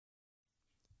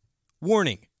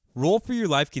Warning: Roll for Your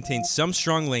Life contains some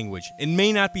strong language and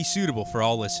may not be suitable for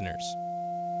all listeners.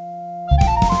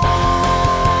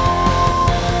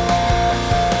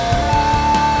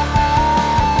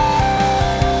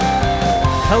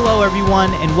 Hello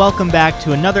everyone, and welcome back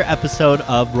to another episode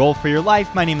of Roll for Your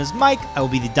Life. My name is Mike. I will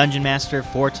be the Dungeon Master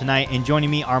for tonight, and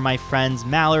joining me are my friends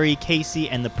Mallory, Casey,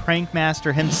 and the Prank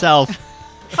Master himself,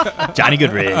 Johnny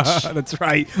Goodrich. That's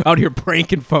right, out here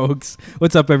pranking folks.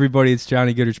 What's up, everybody? It's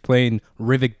Johnny Goodrich playing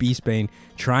Rivik Beastbane,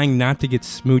 trying not to get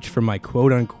smooched from my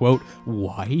quote-unquote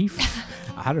wife.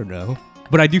 I don't know.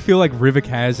 But I do feel like Rivik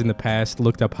has in the past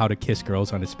looked up how to kiss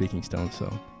girls on his speaking stone,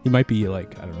 so he might be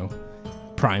like, I don't know,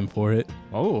 prime for it.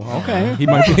 Oh, okay. He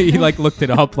might be, he like looked it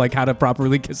up, like how to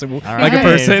properly kiss a, like right, a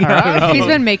person. all right. I don't know. He's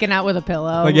been making out with a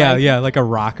pillow. Like, yeah, like a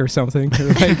rock or something.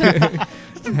 Like,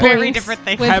 Very different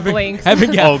thing. With blinks.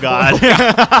 Oh, God.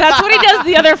 That's what he does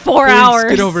the other 4 hours.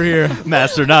 Get over here.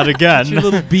 Master, not again. Get your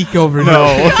little beak over here.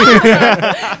 No.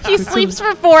 He sleeps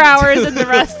for 4 hours and the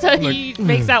rest he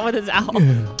makes out with his owl.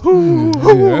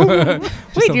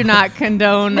 We do not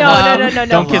condone. No.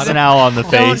 Don't kiss an owl on the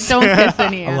face. Don't kiss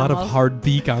any A animals. lot of hard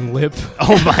beak on lip.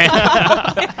 Oh,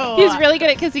 my. He's really good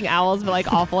at kissing owls, but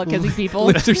like awful at kissing people.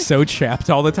 Lips are so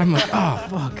chapped all the time. Like, oh,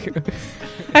 fuck.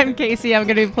 I'm Casey. I'm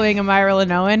going to be playing Amira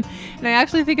Lenoan. And I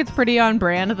actually think it's pretty on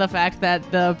brand, the fact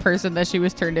that the person that she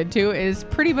was turned into is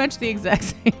pretty much the exact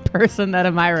same person that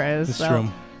Amira is. It's so true.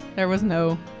 There was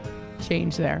no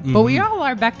change there. But we all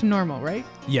are back to normal, right?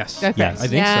 Yes. Okay. Yes. I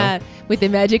think so. With the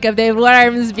magic of the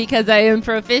worms, because I am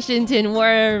proficient in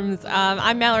worms.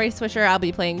 I'm Mallory Swisher. I'll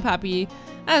be playing Poppy,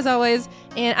 as always.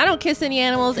 And I don't kiss any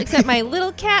animals except my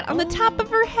little cat on the top of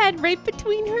her head, right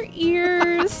between her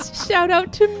ears. Shout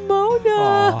out to Mona.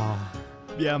 Aw.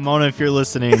 Yeah, Mona, if you're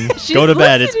listening, go to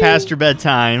bed. It's past your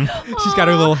bedtime. She's got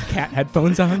her little cat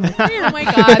headphones on. Oh my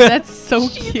God, that's so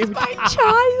cute. My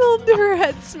child. Her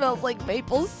head smells like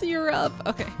maple syrup.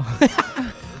 Okay.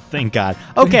 Thank God.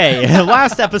 Okay,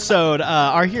 last episode,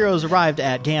 our heroes arrived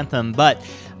at Gantham, but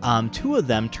two of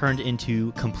them turned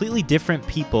into completely different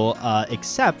people,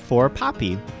 except for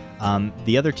Poppy.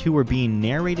 The other two were being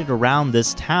narrated around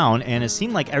this town, and it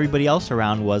seemed like everybody else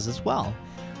around was as well.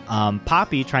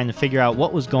 Poppy, trying to figure out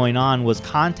what was going on, was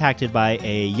contacted by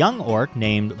a young orc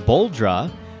named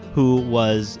Boldra, who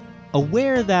was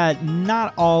aware that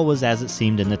not all was as it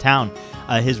seemed in the town.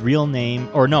 His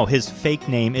fake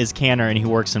name is Canner, and he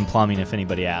works in plumbing, if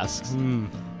anybody asks.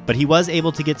 But he was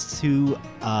able to get to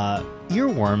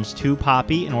earworms to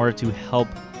Poppy in order to help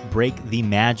break the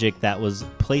magic that was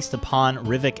placed upon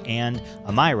Rivik and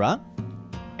Amira.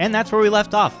 And that's where we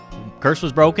left off. Curse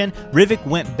was broken. Rivik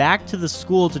went back to the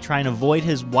school to try and avoid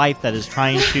his wife that is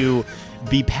trying to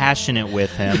be passionate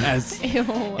with him.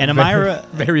 And Amira...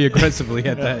 Very aggressively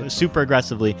at that. Super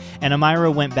aggressively. And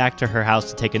Amira went back to her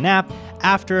house to take a nap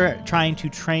after trying to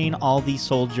train all these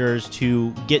soldiers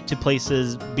to get to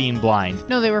places being blind.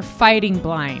 No, they were fighting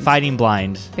blind. Fighting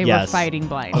blind. They were fighting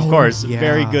blind. Of course. yeah.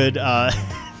 Very good.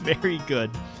 Very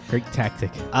good. Great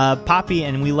tactic. Poppy,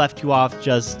 and we left you off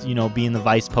just, being the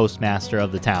vice postmaster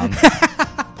of the town.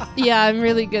 Yeah, I'm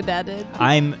really good at it.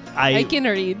 I can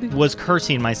read. Was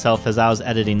cursing myself as I was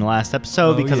editing the last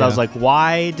episode because I was like,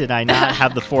 why did I not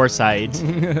have the foresight?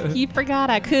 He forgot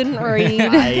I couldn't read.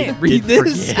 I Read did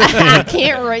this? forget. I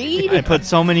can't read. I put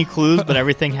so many clues, but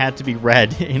everything had to be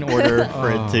read in order for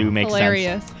it to make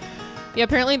Hilarious. sense. Yeah,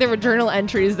 apparently there were journal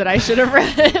entries that I should have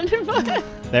read. But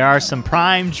There are some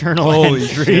prime journal Holy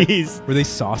entries. Were they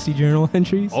saucy journal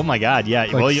entries? Oh my God, yeah.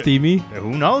 Like steamy?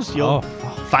 Who knows? You'll Oh,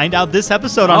 fuck. find out this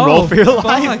episode on Oh, Roll for Your fuck.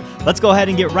 Life. Let's go ahead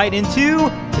and get right into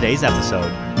today's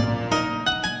episode.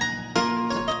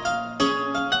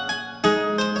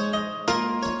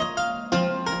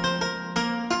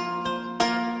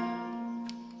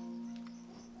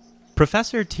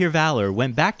 Professor Tyrvalor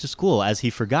went back to school as he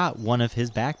forgot one of his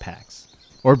backpacks.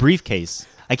 Or briefcase.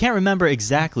 I can't remember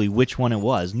exactly which one it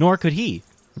was, nor could he.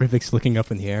 Rivik's looking up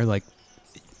in the air like,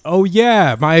 oh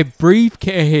yeah, my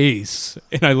briefcase.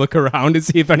 And I look around to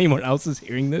see if anyone else is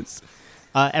hearing this.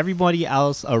 Everybody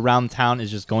else around town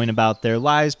is just going about their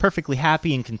lives perfectly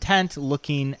happy and content,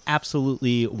 looking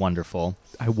absolutely wonderful.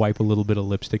 I wipe a little bit of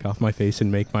lipstick off my face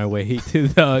and make my way to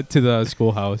the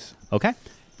schoolhouse. Okay.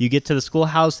 You get to the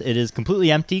schoolhouse. It is completely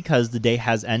empty because the day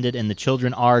has ended and the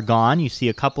children are gone. You see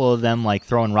a couple of them like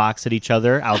throwing rocks at each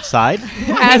other outside.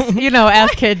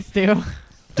 as kids do.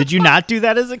 Did you not do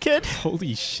that as a kid?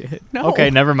 Holy shit. No.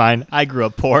 Okay, never mind. I grew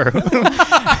up poor.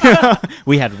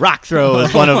 We had rock throw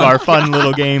as one of our fun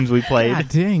little games we played. God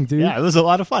dang, dude. Yeah, it was a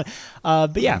lot of fun.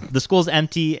 But yeah, the school's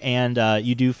empty, and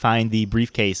you do find the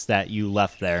briefcase that you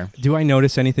left there. Do I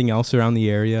notice anything else around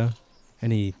the area?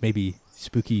 Any maybe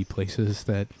spooky places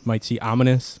that might see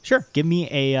ominous? Sure. Give me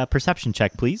a perception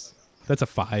check, please. That's a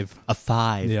 5. A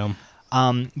 5. Yeah.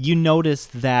 You notice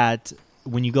that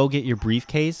when you go get your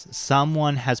briefcase,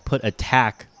 someone has put a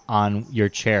tack on your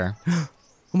chair.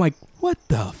 I'm like, what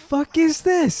the fuck is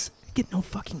this? I get no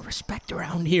fucking respect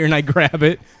around here. And I grab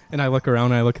it and I look around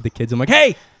and I look at the kids. I'm like,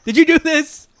 hey, did you do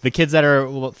this? The kids that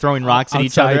are throwing rocks at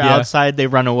each Outside, other yeah. outside, they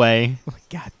run away. I'm like,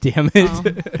 God damn it.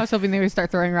 Oh, I was hoping they would start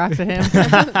throwing rocks at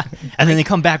him. And then they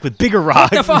come back with bigger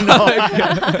rocks. fuck?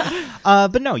 No.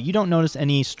 But no, you don't notice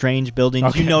any strange buildings.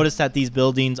 Okay. You notice that these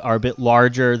buildings are a bit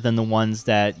larger than the ones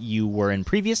that you were in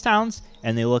previous towns,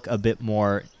 and they look a bit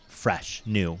more fresh,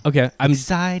 new. Okay,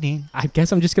 Exciting. I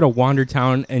guess I'm just going to wander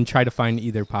town and try to find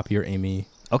either Poppy or Amy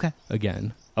Okay.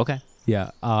 again. Okay.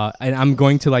 Yeah. And I'm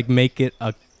going to like make it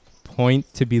a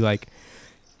point to be like,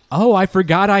 oh, I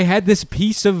forgot I had this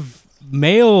piece of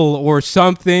mail or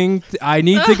something. I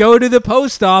need to go to the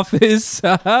post office.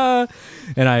 And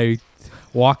I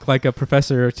walk like a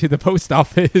professor to the post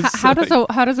office. How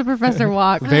does a professor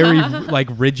walk? Very like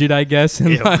rigid, I guess, and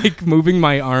Ew. like moving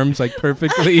my arms like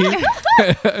perfectly.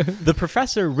 The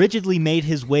professor rigidly made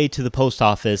his way to the post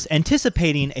office,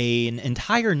 anticipating an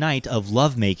entire night of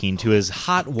lovemaking to his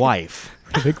hot wife.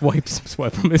 Vic wipes some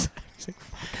sweat from his eyes. He's like,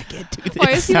 fuck, I can't do this.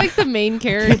 Why is he like the main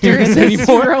character do in this this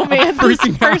anymore. romance I'm this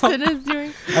freaking out. person is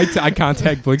doing? I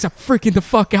contact Blinks. I'm freaking the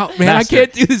fuck out, man. Master, I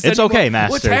can't do this It's anymore. okay,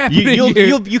 Master. What's happening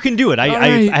here? You can do it. All I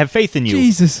right. have faith in you.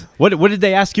 Jesus. What did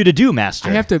they ask you to do, Master?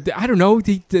 I have to, I don't know.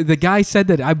 The guy said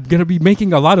that I'm going to be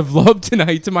making a lot of love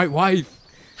tonight to my wife.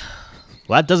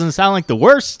 Well, that doesn't sound like the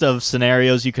worst of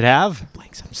scenarios you could have.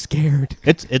 Blinks, I'm scared.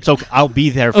 It's okay. I'll be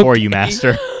there for you,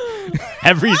 Master.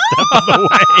 Every step of the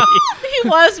way. He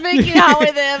was making out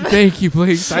with him. Thank you,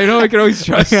 Blinks. I know I can always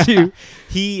trust you.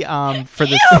 He for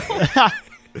the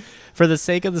for the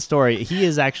sake of the story, he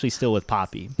is actually still with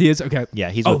Poppy. He is, okay. Yeah,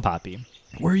 he's Oh. with Poppy.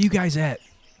 Where are you guys at?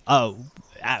 Oh,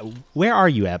 where are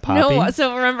you at, Poppy? No,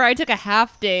 so remember I took a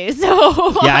half day, so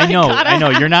yeah, I know. gotta I know.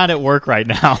 You're not at work right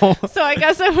now. So I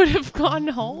guess I would have gone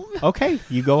home. Okay,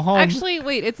 you go home. Actually,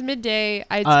 wait, it's midday.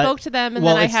 I spoke to them and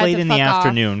well, then I it's had late to in the fuck off.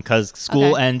 afternoon because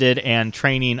school Okay. ended and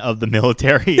training of the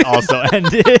military also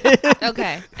ended.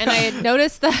 Okay, and I had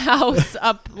noticed the house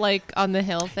up like on the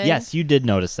hill thing. Yes, you did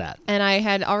notice that. And I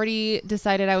had already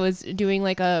decided I was doing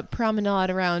like a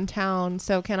promenade around town.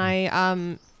 So can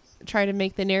I try to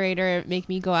make the narrator make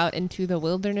me go out into the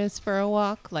wilderness for a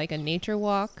walk, like a nature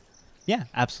walk? Yeah,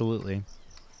 absolutely.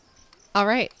 All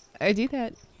right, I do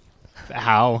that.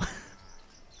 How?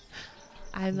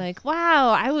 I'm like, wow,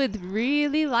 I would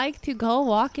really like to go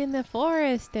walk in the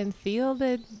forest and feel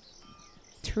the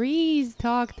trees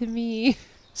talk to me.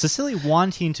 Cecily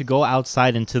wanting to go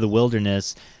outside into the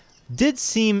wilderness did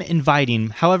seem inviting.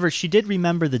 However, she did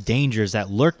remember the dangers that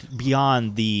lurked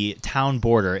beyond the town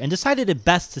border and decided it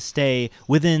best to stay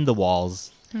within the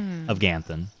walls of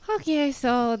Ganthan. Okay,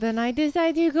 so then I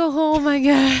decide to go home, I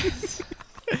guess.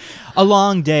 A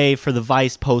long day for the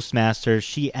vice postmaster.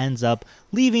 She ends up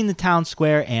leaving the town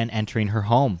square and entering her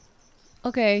home.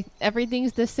 Okay,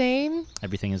 everything's the same.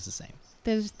 Everything is the same.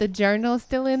 There's the journal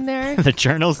still in there. The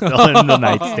journal's still in the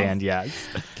nightstand, yes.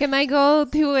 Can I go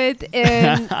to it?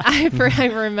 And I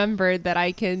remembered that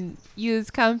I can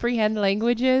use comprehend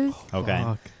languages Okay.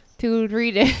 Fuck. to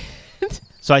read it.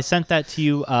 So I sent that to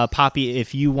you, Poppy.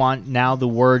 If you want now the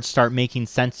words start making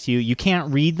sense to you, you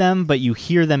can't read them, but you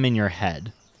hear them in your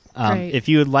head. Great. If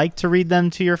you would like to read them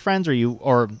to your friends,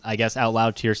 or I guess out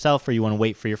loud to yourself, or you want to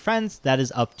wait for your friends, that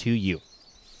is up to you.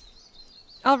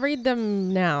 I'll read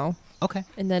them now, Okay.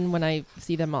 and then when I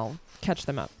see them, I'll catch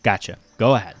them up. Gotcha.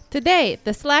 Go ahead. Today,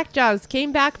 the Slackjaws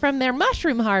came back from their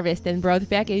mushroom harvest and brought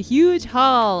back a huge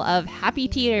haul of happy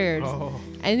tears.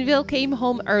 Envil came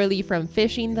home early from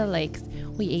fishing the lakes.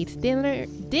 We ate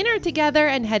dinner together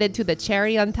and headed to the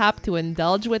Cherry on Top to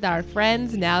indulge with our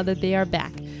friends now that they are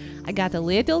back. I got a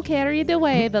little carried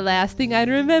away. The last thing I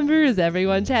remember is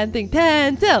everyone chanting,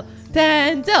 Tantil,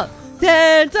 Tantil,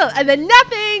 Tantil, and then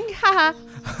nothing! Haha.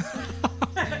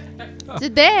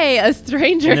 Today, a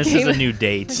stranger And this came. is a new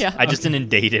date. Yeah. I just didn't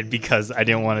date it because I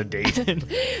didn't want to date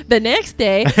it. The next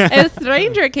day, a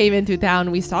stranger came into town.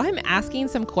 We saw him asking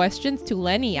some questions to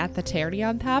Lenny at the Cherry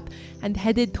on Top and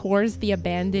headed towards the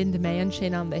abandoned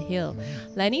mansion on the hill.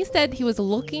 Lenny said he was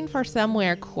looking for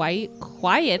somewhere quite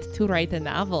quiet to write a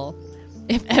novel.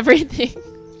 If everything...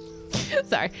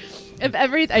 Sorry.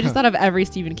 I just thought of every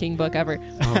Stephen King book ever.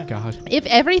 Oh, God. If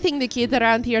everything the kids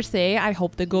around here say, I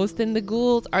hope the ghosts and the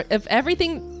ghouls are... If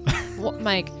everything...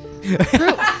 Mike...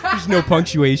 There's no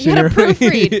punctuation. You gotta or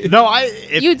proofread. No,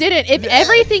 You didn't. If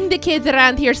everything the kids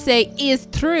around here say is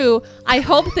true, I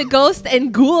hope the ghosts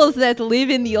and ghouls that live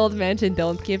in the old mansion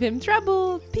don't give him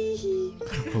trouble. Tee-hee.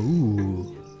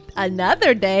 Ooh.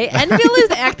 Another day, Envil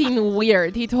is acting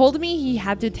weird. He told me he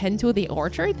had to tend to the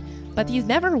orchard, but he's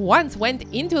never once went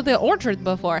into the orchard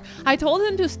before. I told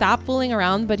him to stop fooling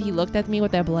around, but he looked at me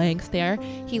with a blank stare.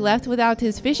 He left without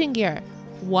his fishing gear.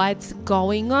 What's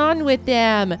going on with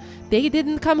them? They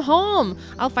didn't come home.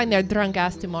 I'll find their drunk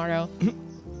ass tomorrow.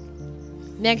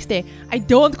 Next day, I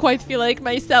don't quite feel like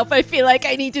myself. I feel like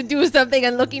I need to do something,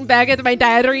 and looking back at my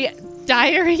diary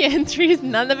entries,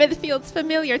 none of it feels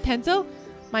familiar. Tenzo,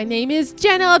 my name is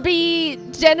Jenable.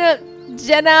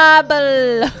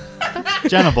 Genable.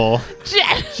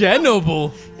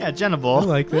 Genable. Yeah, I Genable.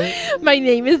 like that. My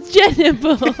name is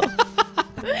Genable.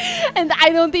 And I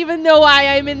don't even know why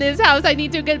I'm in this house. I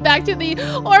need to get back to the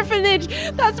orphanage.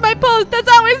 That's my post. That's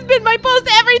always been my post.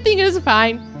 Everything is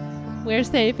fine. We're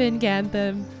safe in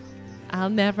Gantham. I'll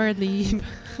never leave.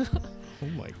 Oh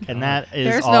my god. And that is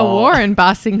There's all, no war in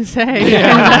Bossing Say.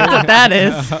 That's what that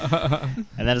is.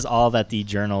 And that is all that the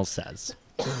journal says.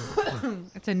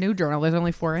 It's a new journal. There's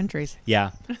only 4 entries.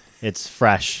 Yeah, it's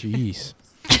fresh. Jeez.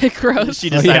 Gross. She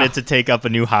decided yeah. to take up a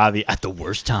new hobby at the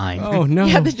worst time. Oh no.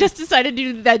 Yeah, they just decided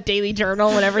to do that daily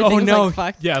journal when everything's Oh no. like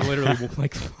fucked. Yeah, literally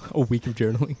like a week of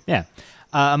journaling. Yeah.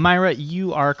 Myra,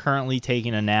 you are currently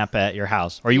taking a nap at your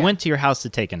house, or you went to your house to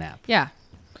take a nap. Yeah.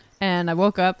 And I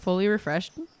woke up fully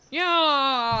refreshed.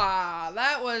 Yeah,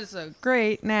 that was a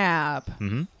great nap.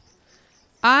 Mm-hmm.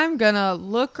 I'm gonna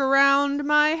look around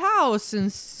my house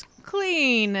and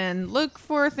clean and look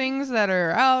for things that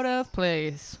are out of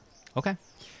place. Okay.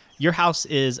 Your house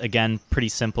is, again, pretty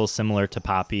simple, similar to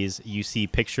Poppy's. You see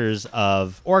pictures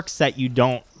of orcs that you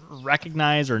don't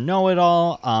recognize or know at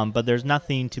all, but there's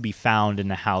nothing to be found in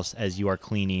the house as you are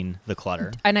cleaning the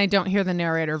clutter. And I don't hear the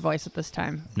narrator voice at this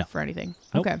time No. for anything.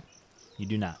 Nope. Okay. You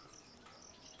do not.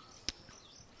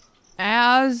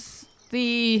 As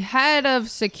the head of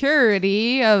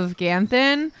security of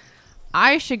Ganthan,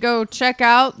 I should go check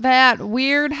out that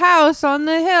weird house on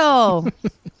the hill.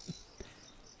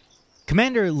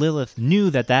 Commander Lilith knew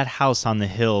that that house on the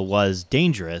hill was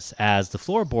dangerous, as the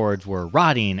floorboards were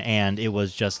rotting and it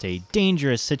was just a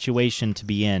dangerous situation to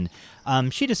be in.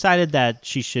 She decided that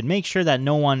she should make sure that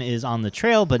no one is on the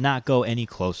trail but not go any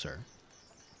closer.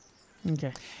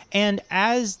 Okay. And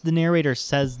as the narrator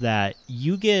says that,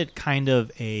 you get kind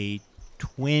of a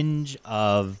twinge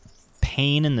of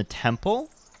pain in the temple,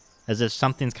 as if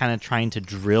something's kind of trying to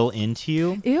drill into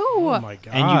you. Ew. Oh my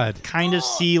god. And you kind of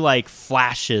see like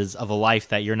flashes of a life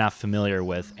that you're not familiar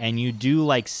with. And you do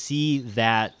like see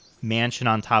that mansion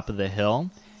on top of the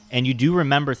hill. And you do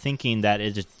remember thinking that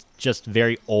it's just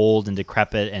very old and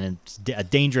decrepit and it's a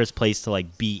dangerous place to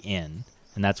like be in.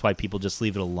 And that's why people just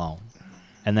leave it alone.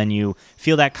 And then you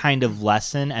feel that kind of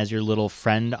lesson as your little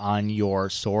friend on your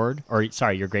sword, or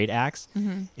sorry, your great axe,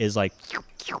 is like,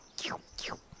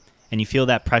 and you feel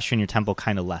that pressure in your temple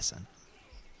kind of lessen.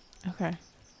 Okay.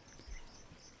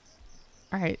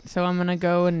 All right. So I'm going to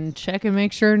go and check and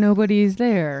make sure nobody's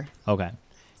there. Okay.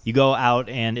 You go out,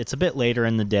 and it's a bit later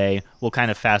in the day. We'll kind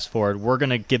of fast forward. We're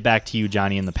going to get back to you,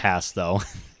 Johnny, in the past, though.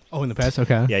 Oh, in the past?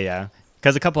 Okay. Yeah.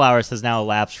 Because a couple hours has now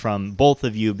elapsed from both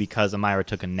of you because Amira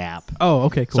took a nap. Oh,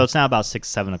 okay, cool. So it's now about 6,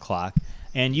 7 o'clock.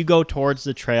 And you go towards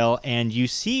the trail, and you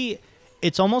see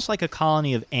it's almost like a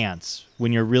colony of ants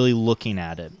when you're really looking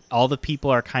at it. All the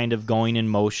people are kind of going in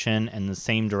motion in the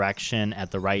same direction at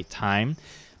the right time.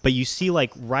 But you see,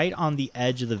 like, right on the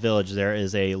edge of the village, there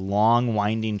is a long,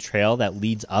 winding trail that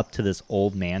leads up to this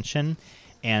old mansion.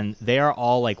 And they are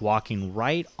all, like, walking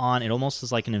right on. It almost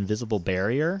is like an invisible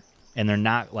barrier. And they're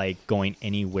not, like, going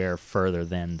anywhere further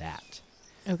than that.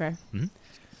 Okay.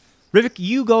 Rivik,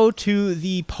 you go to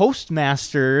the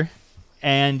postmaster,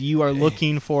 and you are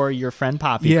looking for your friend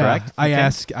Poppy, yeah, correct? I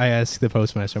ask the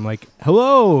postmaster. I'm like,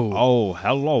 "Hello. Oh,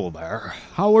 hello there.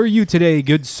 How are you today,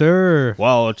 good sir?"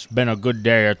 Well, it's been a good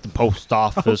day at the post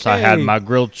office. I had Okay. my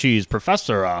grilled cheese.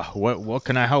 Professor, what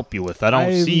can I help you with? I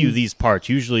don't see you these parts.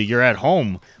 Usually you're at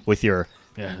home with your,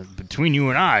 between you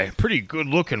and I, pretty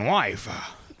good-looking wife.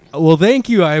 Well, thank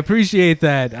you. I appreciate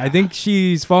that. I think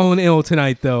she's fallen ill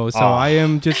tonight, though, so I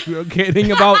am just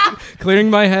kidding about clearing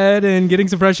my head and getting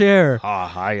some fresh air.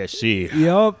 Ah, I see.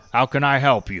 Yup. How can I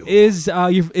help you? Is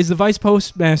the vice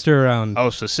postmaster around? Oh,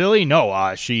 Cecily?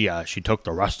 No, she took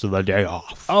the rest of the day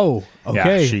off. Oh,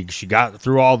 okay. Yeah, she got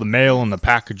through all the mail and the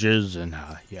packages, and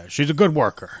she's a good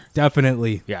worker.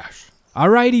 Definitely. Yes.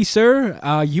 Alrighty, sir.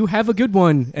 You have a good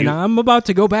one, and I'm about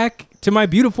to go back to my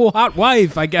beautiful hot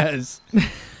wife, I guess.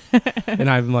 And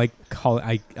I'm like,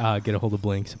 I get a hold of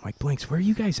Blinks. I'm like, Blinks, where are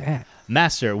you guys at?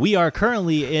 Master, we are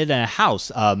currently in a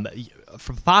house.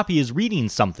 Poppy is reading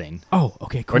something. Oh,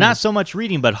 okay, cool. Or not so much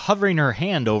reading, but hovering her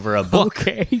hand over a book.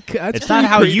 Okay, that's It's not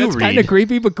how pretty you That's read. kind of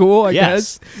creepy, but cool, I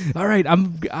Yes. guess. All right,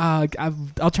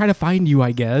 I'll try to find you,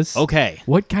 I guess. Okay.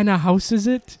 What kind of house is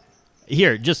it?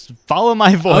 Here, just follow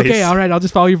my voice. Okay, all right. I'll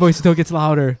just follow your voice until it gets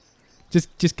louder.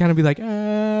 Just kind of be like, okay,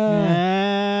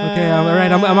 all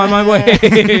right. I'm on my way.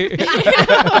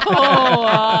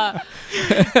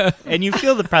 And you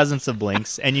feel the presence of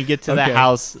Blinks, and you get to the Okay.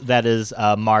 house that is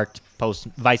marked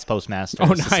Vice Postmaster.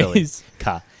 Oh, Cecilia nice.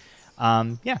 Ka.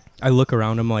 Yeah. I look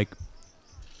around. I'm like,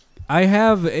 I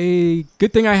have a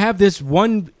good thing. I have this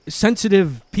one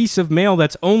sensitive piece of mail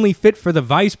that's only fit for the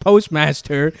vice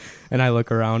postmaster. And I look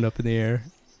around up in the air,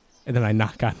 and then I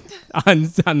knock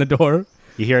on the door.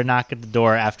 You hear a knock at the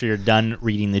door after you're done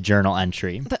reading the journal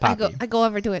entry. But Poppy. I go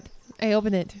over to it. I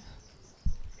open it.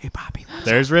 Hey, Poppy.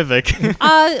 There's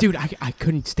Rivik. Dude, I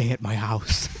couldn't stay at my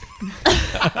house.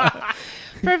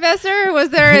 Professor, was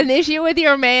there an issue with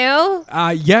your mail?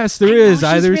 Yes, there I know, is. she's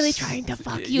Either really trying to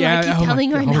fuck you. I keep oh my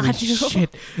telling her God, not holy to.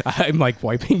 Shit. I'm like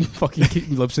wiping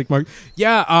fucking lipstick mark.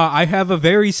 Yeah, I have a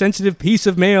very sensitive piece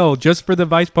of mail just for the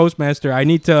vice postmaster. I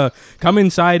need to come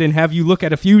inside and have you look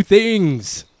at a few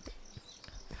things.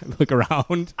 I look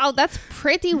around. Oh, that's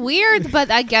pretty weird, but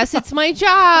I guess it's my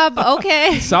job.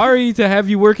 Okay. Sorry to have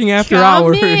you working after Come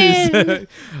hours. in.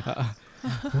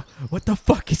 What the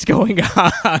fuck is going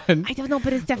on? I don't know,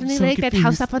 but it's definitely so like that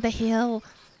house confused. up on the hill.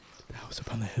 The house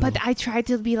up on the hill. But I tried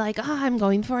to be like, I'm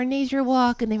going for a nature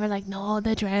walk. And they were like, no,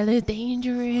 the trail is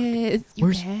dangerous. You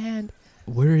Where's- can't.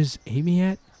 Where is Amy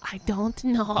at? I don't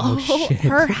know. Oh, shit.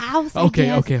 Her house, I Okay,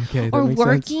 guess. okay. That Or makes sense.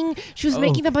 working. She was Oh.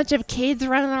 making a bunch of kids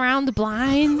running around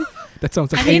blind. That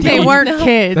sounds like I think Amy. they weren't No.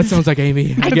 kids. That sounds like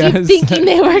Amy. I I guess. keep thinking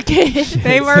they were kids.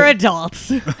 they were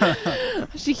adults.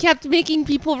 She kept making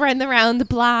people run around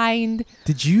blind.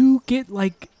 Did you get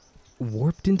like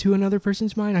warped into another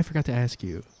person's mind? I forgot to ask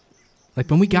you. Like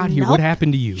when we got here, what Nope.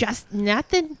 happened to you? Just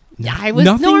nothing. No- I was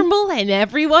nothing? normal and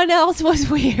everyone else was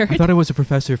I weird. thought I was a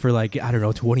professor for like, I don't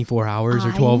know, 24 hours or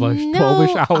I 12-ish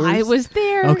know. hours. I was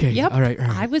there. Okay, Yep. all right.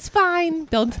 I was fine.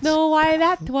 Don't know why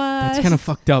that was. That's kind of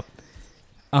fucked up.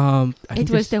 I think It was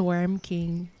there's- the Worm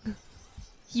King.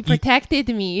 He protected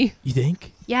me. You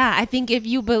think? Yeah, I think if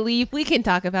you believe, we can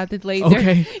talk about it later.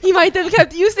 Okay. He might have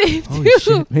kept you safe Holy too.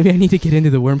 shit. Maybe I need to get into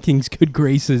the Worm King's good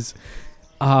graces.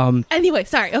 Anyway,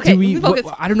 sorry. Okay, Do we, focus.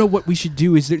 I don't know what we should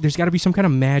do. There's got to be some kind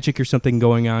of magic or something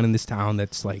going on in this town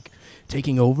that's like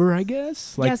taking over, I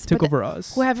guess? Like Yes, took but over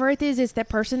us. Whoever it is the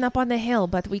person up on the hill,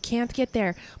 but we can't get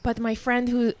there. But my friend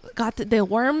who got the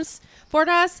worms for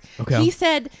us, Okay. he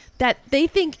said that they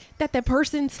think that the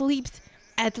person sleeps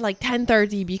at like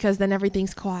 10:30 because then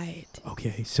everything's quiet.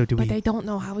 Okay, so do But we... they don't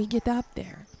know how we get up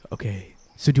there. Okay,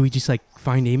 so do we just like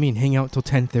find Amy and hang out till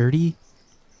 10:30?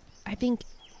 I think,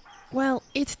 well,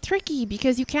 it's tricky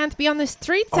because you can't be on the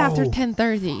streets after Oh,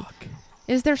 10:30. Fuck.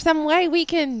 Is there some way we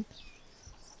can...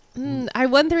 I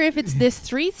wonder if it's the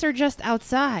streets or just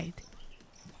outside.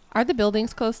 Are the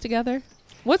buildings close together?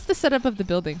 What's the setup of the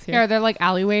buildings here? Are there like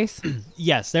alleyways?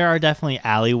 Yes, there are definitely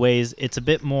alleyways. It's a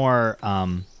bit more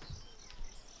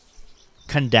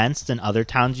condensed than other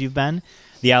towns you've been.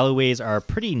 The alleyways are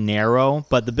pretty narrow,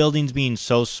 but the buildings being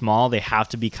so small, they have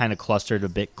to be kind of clustered a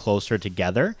bit closer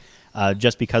together,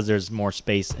 just because there's more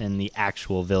space in the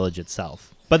actual village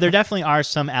itself. But there definitely are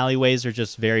some alleyways that are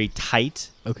just very tight.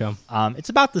 Okay. It's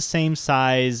about the same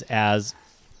size as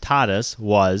Tadas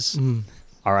was.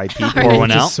 R.I.P. It's Pour one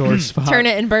a out. sore spot. Turn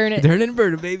it and burn it. Turn it and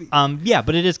burn it, baby. Yeah,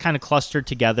 but it is kind of clustered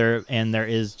together, and there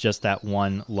is just that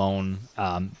one lone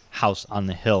house on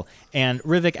the hill. And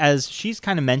Rivik, as she's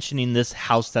kind of mentioning this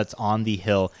house that's on the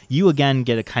hill, you again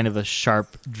get a kind of a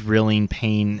sharp drilling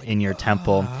pain in your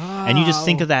temple, and you just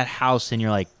think of that house, and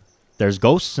you're like, "There's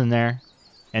ghosts in there."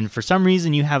 And for some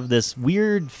reason, you have this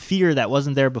weird fear that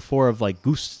wasn't there before of like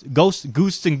ghosts and ghouls.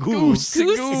 Goose and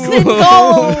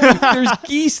gold. There's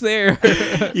geese there.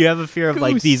 You have a fear of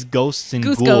like Goose. these ghosts and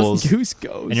Goose ghouls. Goose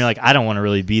goes. And you're like, I don't want to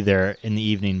really be there in the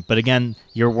evening. But again,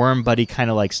 your worm buddy kind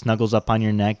of like snuggles up on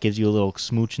your neck, gives you a little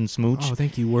smooch and smooch. Oh,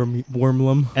 thank you,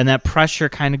 Wormlum. And that pressure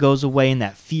kind of goes away and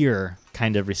that fear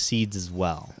kind of recedes as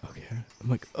well. Okay. I'm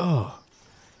like, oh.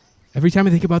 Every time I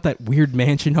think about that weird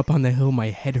mansion up on the hill, my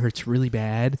head hurts really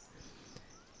bad.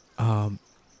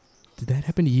 Did that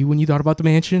happen to you when you thought about the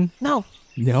mansion? No.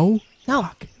 No? No.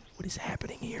 Fuck. What is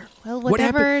happening here? Well, What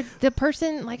whatever the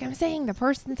person, like I'm saying, the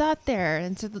person's out there.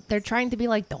 And so they're trying to be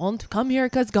like, don't come here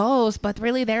because ghosts. But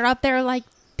really, they're up there like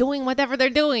doing whatever they're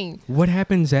doing. What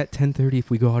happens at 10:30 if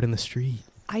we go out in the street?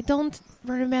 I don't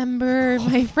remember.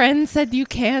 My friend said you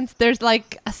can't. There's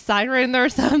like a siren or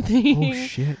something. Oh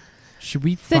shit! Should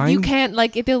we Said find? you can't,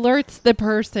 like, it alerts the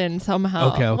person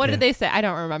somehow. Okay, What okay. did they say? I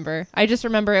don't remember. I just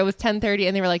remember it was 10:30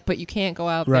 and they were like, but you can't go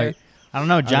out Right. I don't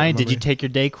know, Johnny. Did you remember. take your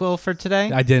Dayquil for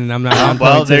today? I didn't. I'm not on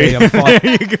Well, point there today. you- I'm fucked.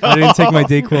 there you go. I didn't take my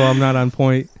Dayquil. I'm not on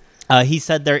point. He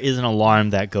said there is an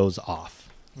alarm that goes off.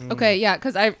 there. Okay, yeah,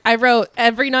 because I wrote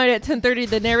every night at 10:30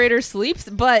 the narrator sleeps,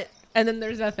 but, and then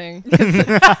there's nothing.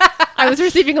 I was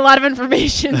receiving a lot of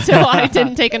information, so I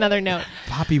didn't take another note.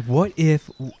 Poppy, what if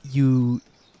you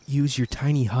use your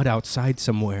tiny hut outside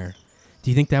somewhere?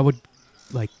 Do you think that would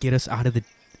like get us out of the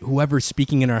whoever's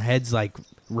speaking in our heads like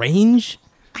range?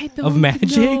 I don't Of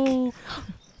magic? know.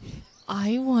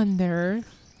 I wonder.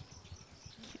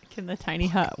 Can the tiny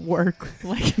hut work?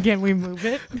 Like, can we move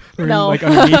it? Or No. like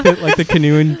underneath it, like the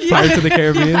canoe in Pirates of the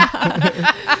Caribbean?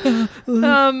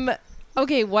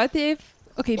 Okay, what if?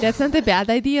 Okay, that's not a bad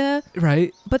idea,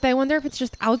 Right? but I wonder if it's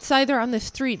just outside or on the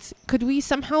streets. Could we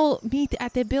somehow meet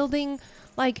at the building,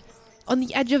 like on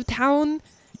the edge of town,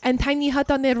 and tiny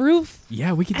hut on the roof,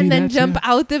 Yeah, we could do and then that jump too.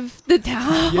 out of the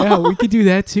town? Yeah, we could do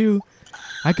that too.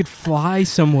 I could fly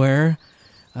somewhere.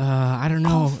 I don't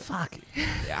know. Oh fuck!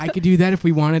 I could do that if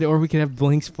we wanted, or we could have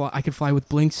Blinks fly. I could fly with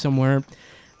Blinks somewhere.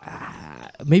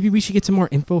 Maybe we should get some more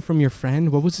info from your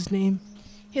friend. What was his name?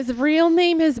 His real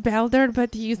name is Balder,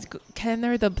 but he's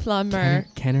Kenner the plumber.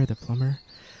 Kenner the plumber.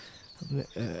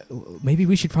 Maybe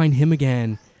we should find him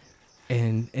again,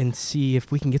 and see if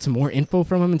we can get some more info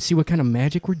from him, and see what kind of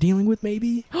magic we're dealing with.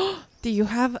 Maybe. Do you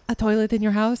have a toilet in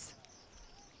your house?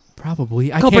 Probably.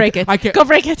 Go break it. I can't. Go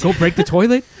break it. Go break the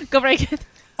toilet. Go break it.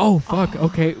 Oh fuck.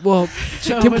 Okay. Well,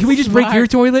 That can was we just break smart. your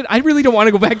toilet? I really don't want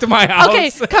to go back to my house.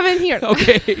 Okay, come in here.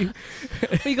 Okay.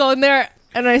 We go in there,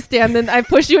 and I stand, and I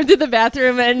push you into the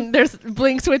bathroom, and there's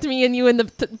Blinks with me and you in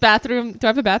the bathroom. Do I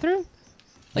have a bathroom?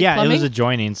 Like yeah, plumbing? it was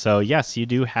adjoining, so yes, you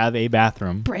do have a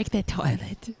bathroom. Break the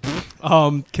toilet.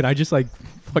 Can I just like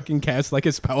fucking cast like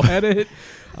a spell at it?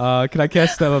 Can I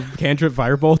cast a cantrip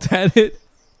firebolt at it?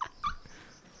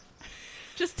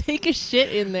 Just take a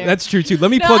shit in there. That's true too.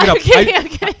 Let me No, plug it up. I'm kidding, I'm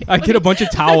kidding. I get a bunch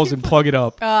of towels and plug it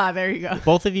up. Ah, there you go.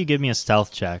 Both of you give me a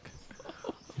stealth check.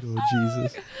 Oh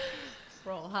Jesus.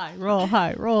 Roll high, roll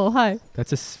high, roll high.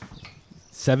 That's a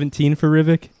 17 for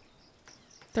Rivik.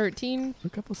 13. A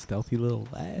couple stealthy little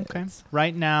lads. Okay.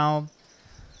 Right now,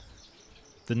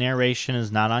 the narration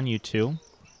is not on you two,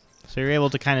 so you're able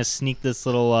to kind of sneak this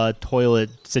little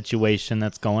toilet situation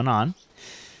that's going on.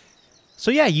 So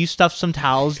yeah, you stuff some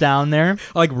towels down there.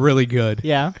 Like really good.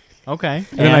 Yeah. Okay.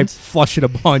 And then I flush it a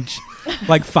bunch.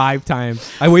 Like 5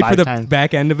 times. I wait for 5 the times.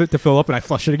 back end of it to fill up and I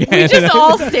flush it again. We just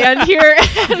all stand here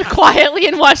and quietly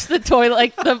and watch the toilet,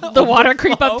 like the water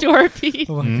creep up to our feet.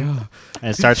 Oh my god.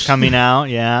 and it starts coming out.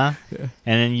 Yeah. And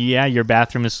then your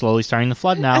bathroom is slowly starting to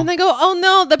flood now. And they go, oh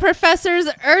no, the professor's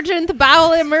urgent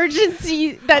bowel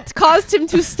emergency that caused him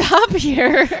to stop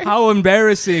here How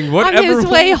embarrassing. on Whatever. his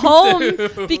way will home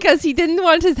do. because he didn't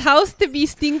want his house to be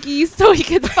stinky so he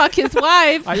could fuck his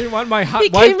wife. I didn't want my hot He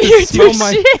wife came to here smell to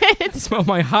my shit. smell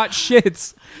my hot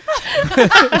shits.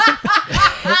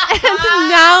 And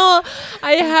now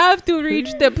I have to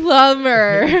reach the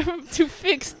plumber to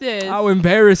fix this. How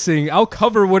embarrassing. I'll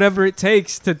cover whatever it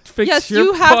takes to fix Yes, your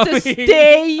you have to plumbing.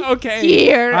 stay Okay.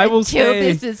 here I will until stay.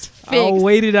 this is fixed. I'll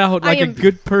wait it out like I a am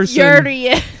good person.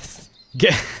 furious.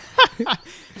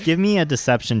 Give me a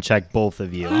deception check, both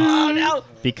of you, Oh no!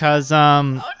 because Oh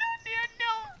no, dear,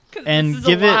 no! 'Cause and this is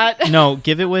give a lot. it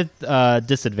give it with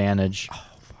disadvantage.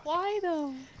 Why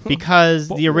though? Because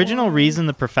the original reason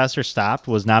the professor stopped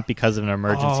was not because of an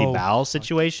emergency Oh, bowel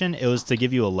situation. It was to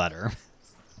give you a letter.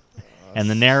 And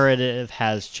the narrative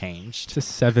has changed. Just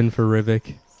 7 for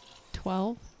Rivik.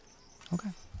 12.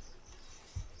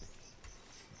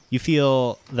 You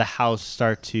feel the house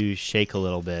start to shake a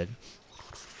little bit.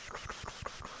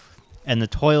 And the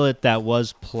toilet that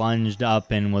was plunged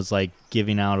up and was like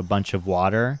giving out a bunch of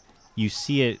water, you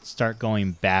see it start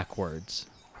going backwards.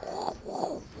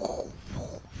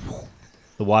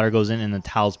 The water goes in and the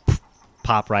towels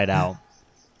pop right out.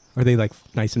 Are they like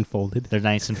nice and folded? They're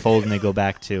nice and folded and they go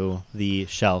back to the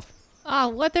shelf. Oh,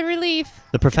 what a relief!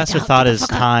 The professor down, thought get it the was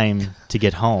fuck up. time to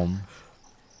get home.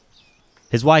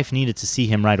 His wife needed to see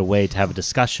him right away to have a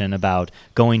discussion about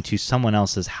going to someone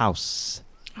else's house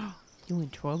You in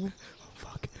trouble?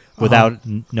 Fuck. without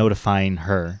notifying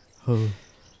her.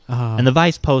 And the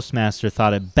vice postmaster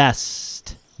thought it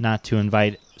best not to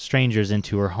invite strangers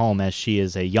into her home as she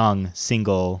is a young,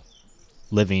 single,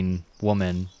 living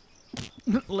woman.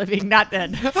 Living, not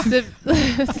dead.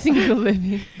 Single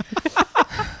living.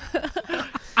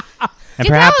 And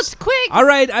Get perhaps out, quick! All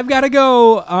right, I've got to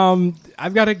go.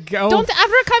 I've got to go. Don't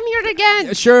ever come here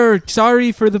again. Sure.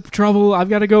 Sorry for the trouble. I've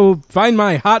got to go find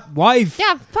my hot wife.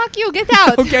 Yeah, fuck you. Get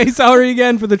out. Okay. Sorry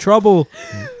again for the trouble.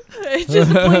 It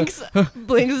just blinks.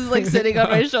 Blinks is like sitting on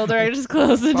my shoulder. I just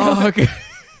close the door. Oh, okay.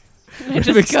 I I'm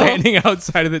just go. standing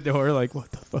outside of the door, like,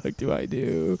 what the fuck do I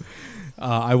do?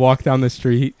 I walk down the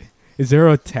street. Is there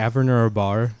a tavern or a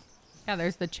bar? Yeah,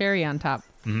 there's the cherry on top.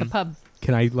 The Mhm. pub.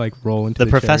 Can I like roll into The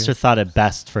the professor chariot? thought it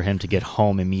best for him to get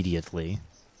home immediately.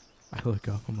 I look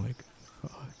up. I'm like,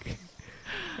 fuck.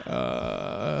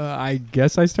 I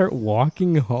guess I start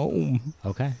walking home.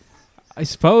 Okay. I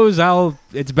suppose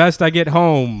it's best I get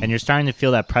home. And you're starting to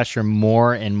feel that pressure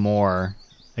more and more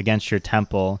against your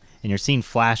temple, and you're seeing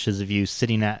flashes of you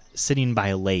sitting by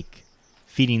a lake,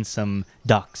 feeding some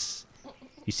ducks.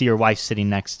 You see your wife sitting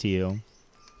next to you.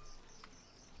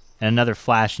 And another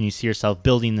flash, and you see yourself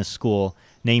building the school,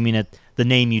 naming it the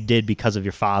name you did because of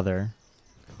your father.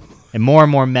 And more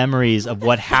memories of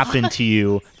what happened to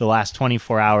you the last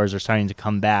 24 hours are starting to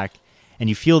come back. And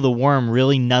you feel the worm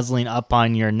really nuzzling up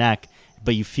on your neck,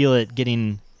 but you feel it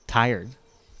getting tired.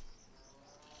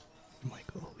 I'm like,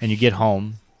 oh, And you get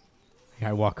home.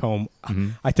 I walk home.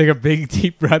 Mhm. I take a big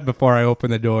deep breath before I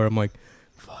open the door. I'm like,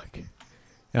 fuck.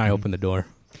 And I Mhm. open the door.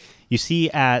 You see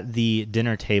at the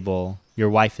dinner table, your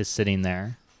wife is sitting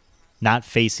there, not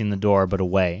facing the door, but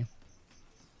away.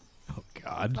 Oh,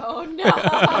 God. Oh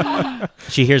no.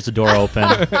 She hears the door open.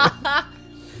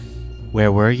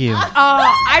 Where were you?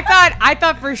 I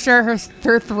thought for sure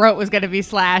her throat was gonna be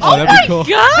slashed. Oh, that'd be cool.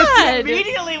 God.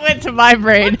 Immediately went to my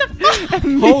brain.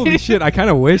 Holy shit. I kind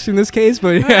of wish in this case,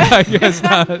 but yeah, I guess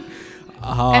not.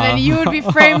 And then you would be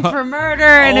framed for murder,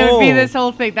 and it would be Oh. this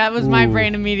whole thing. That was my Ooh.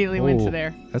 brain immediately went Oh, to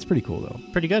there. That's pretty cool, though.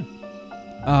 Pretty good.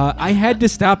 I had to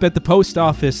stop at the post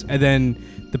office, and then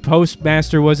the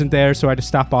postmaster wasn't there, so I had to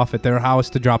stop off at their house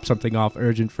to drop something off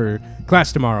urgent for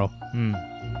class tomorrow. Hmm.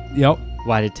 Yep.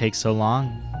 Why did it take so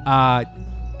long?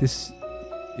 This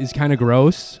is kind of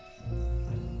gross,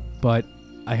 but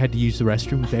I had to use the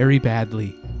restroom very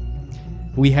badly.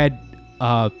 We had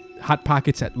Hot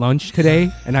Pockets at lunch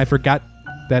today, and I forgot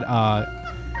that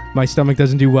my stomach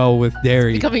doesn't do well with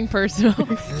dairy. Becoming personal.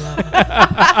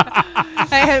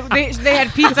 They had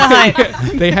Pizza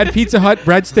Hut. They had Pizza Hut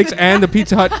breadsticks and the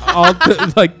Pizza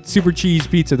Hut like super cheese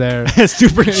pizza there.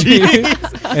 Super cheese.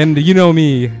 And you know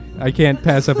me, I can't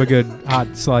pass up a good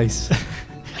hot slice.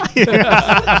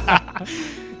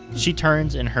 She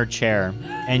turns in her chair,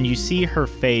 and you see her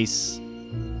face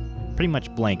pretty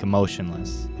much blank,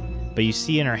 emotionless. But you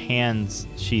see in her hands,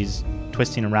 she's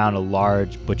twisting around a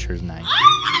large butcher's knife.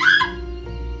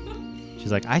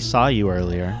 She's like, I saw you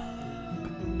earlier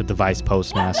with the vice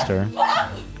postmaster.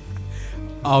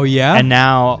 Oh yeah? And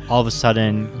now, all of a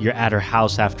sudden, you're at her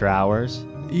house after hours,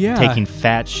 yeah. taking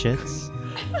fat shits.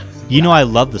 You know I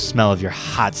love the smell of your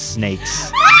hot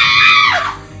snakes.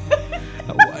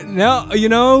 No, you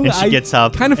know, And she gets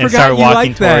up kind of and forgot starts you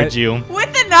walking like that. towards you.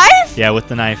 With the knife? Yeah, with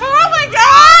the knife. Oh my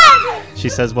god! She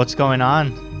says, what's going on?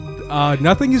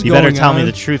 Nothing is You going on. better tell me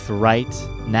the truth right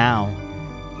now.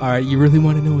 All right, you really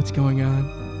want to know what's going on?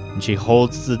 And she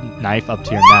holds the knife up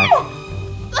to your neck.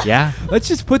 Yeah, Let's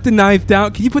just put the knife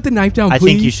down. Can you put the knife down, I please?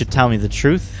 think you should tell me the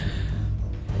truth.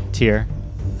 Tyr,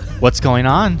 what's going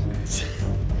on?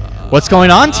 What's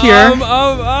going on, Tyr?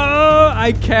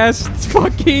 I cast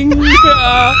fucking...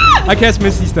 I cast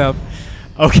Misty Step,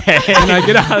 Okay. and I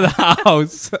get out of the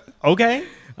house. Okay.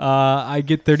 I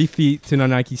get 30 feet to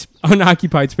an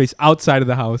unoccupied space outside of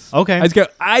the house. Okay.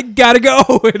 I gotta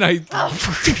go, and I...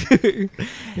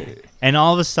 And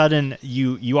all of a sudden,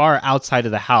 you are outside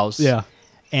of the house. Yeah.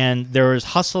 And there was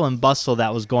hustle and bustle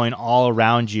that was going all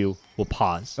around you. We'll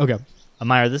pause. Okay.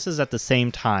 Amira, this is at the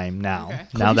same time now. Okay.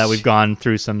 Now that we've gone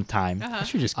through some time. I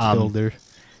should just Um, killed her.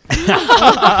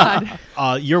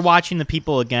 You're watching the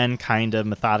people again kind of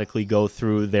methodically go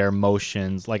through their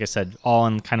motions, like I said, all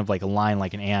in kind of like a line,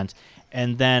 like an ant.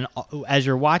 And then as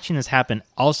you're watching this happen,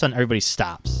 all of a sudden everybody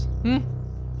stops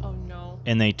Oh no.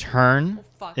 and they turn Oh,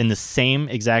 fuck. in the same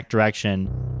exact direction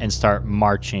and start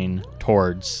marching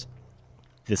towards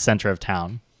the center of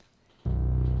town.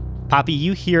 Poppy,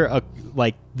 you hear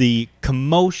like the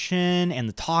commotion and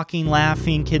the talking,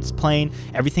 laughing, kids playing.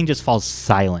 Everything just falls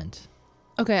silent.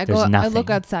 Okay, I There's I nothing. look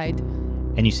outside.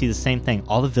 And you see the same thing.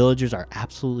 All the villagers are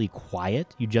absolutely quiet.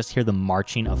 You just hear the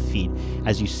marching of feet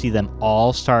as you see them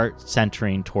all start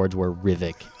centering towards where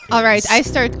Rivik is. All right, I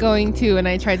start going too, and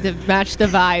I tried to match the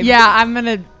vibe. Yeah, I'm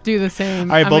gonna do the same.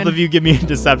 All right, both of you give me a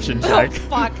deception check.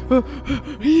 Fuck.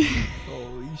 Holy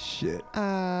shit.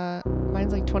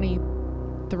 Mine's like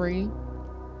 23.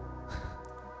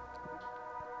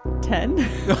 10.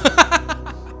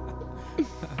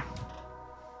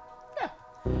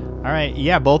 All right.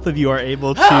 Yeah, both of you are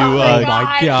able to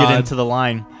my God. get into the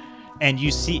line. And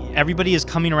you see everybody is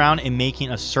coming around and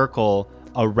making a circle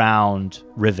around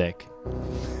Rivik.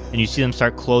 And you see them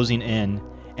start closing in.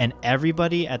 And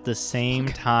everybody at the same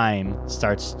time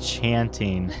starts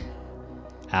chanting,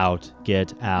 out,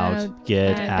 get out,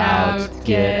 get out,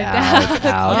 get out,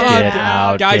 get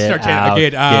out. Guys start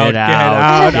chanting, get out,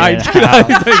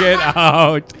 get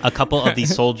out. A couple of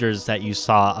these soldiers that you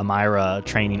saw Amira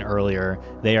training earlier,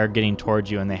 they are getting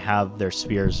towards you and they have their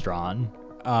spears drawn.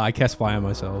 I cast fly on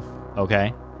myself.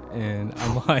 Okay. And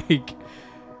I'm like,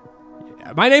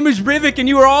 my name is Rivik, and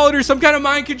you are all under some kind of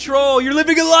mind control. You're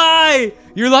living a lie.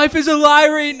 Your life is a lie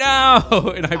right now.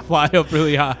 And I fly up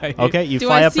really high. Okay, you Do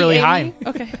fly I up see really Amy? high.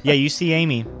 Okay. Yeah, you see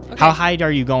Amy. How high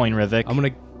are you going, Rivik? I'm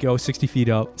going to go 60 feet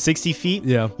up. 60 feet?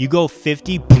 Yeah. You go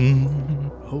 50,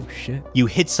 boom. Oh, shit. You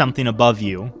hit something above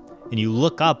you, and you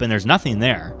look up, and there's nothing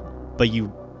there. But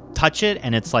you touch it,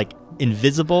 and it's like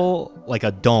invisible, like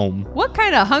a dome. What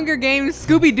kind of Hunger Games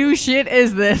Scooby-Doo shit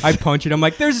is this? I punch it. I'm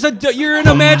like, you're in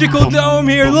a magical dome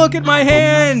here. Look at my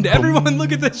hand. Everyone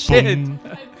look at this shit.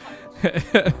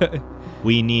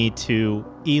 We need to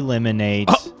eliminate,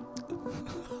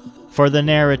 for the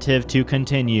narrative to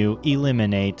continue,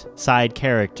 eliminate side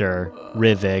character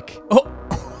Rivik.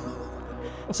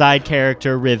 Side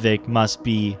character Rivik must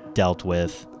be dealt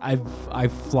with. I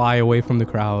fly away from the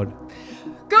crowd.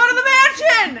 Go to the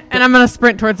mansion! And I'm going to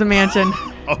sprint towards the mansion.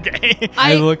 Okay.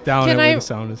 I look down can at where I the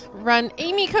sound is. run?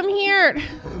 Amy, come here.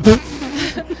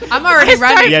 I'm already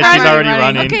running. Yeah, she's already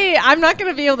running. Okay, I'm not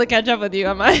gonna be able to catch up with you.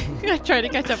 Am I? I try to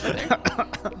catch up with her.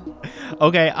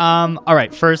 Okay. All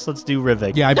right. First, let's do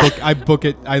Rivik. Yeah, I book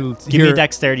it. Give me a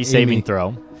dexterity saving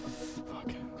throw.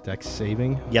 Dex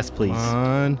saving. Yes, please.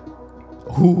 On.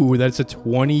 Ooh, that's a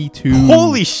 22.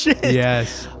 Holy shit.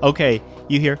 Yes. Okay.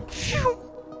 You hear, phew,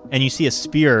 and you see a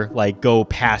spear like go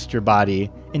past your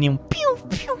body, and you pew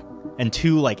pew. And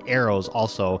two like arrows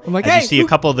also. I'm like, as hey, you see a who-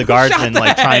 couple of the who guardsmen shot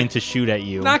like that? trying to shoot at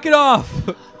you. Knock it off.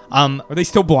 Are Are they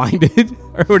still blinded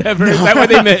or whatever? Is that what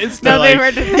they missed? No,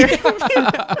 They're they like- were.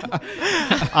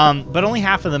 but only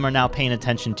half of them are now paying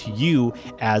attention to you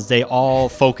as they all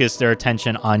focus their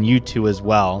attention on you two as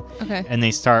well. Okay. And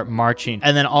they start marching.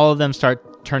 And then all of them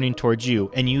start turning towards you.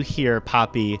 And you hear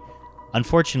Poppy,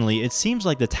 unfortunately, it seems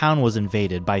like the town was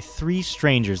invaded by 3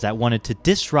 strangers that wanted to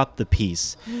disrupt the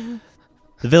peace.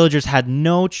 The villagers had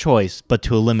no choice but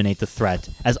to eliminate the threat,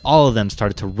 as all of them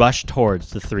started to rush towards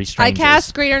the 3 I strangers.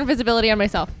 cast greater invisibility on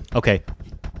myself. Okay.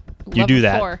 You Level do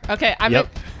that. 4. Okay, I'm Yep.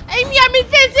 Amy, I'm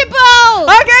invisible!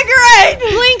 Okay, great!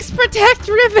 Blinks protect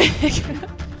Rivik.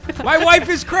 My wife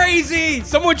is crazy.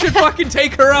 Someone should fucking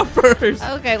take her up first.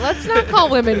 Okay, let's not call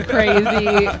women crazy.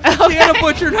 She had a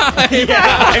butcher knife.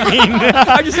 I mean,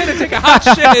 I just had to take a hot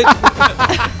shit.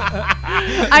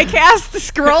 I cast the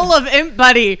Scroll of Imp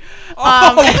Buddy.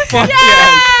 Oh, fuck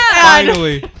yes. And-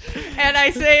 Finally. And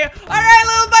I say, all right,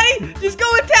 little buddy, just go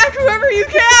attack whoever you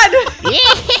can.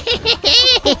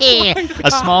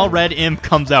 a small red imp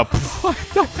comes out. He's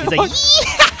like,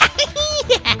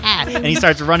 and he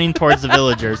starts running towards the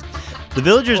villagers. The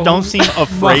villagers don't seem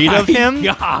afraid of him,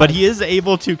 God. but he is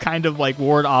able to kind of like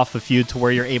ward off a few to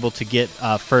where you're able to get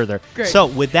further. Great. So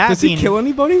with that Does being, he kill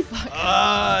anybody?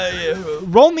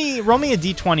 roll me a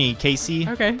d20, Casey.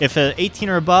 Okay. If 18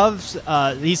 or above,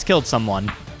 he's killed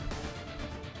someone.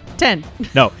 10.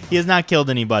 No, he has not killed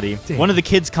anybody. Damn. One of the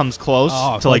kids comes close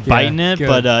Oh, to like fuck yeah. biting it,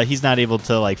 Good. but he's not able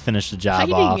to like finish the job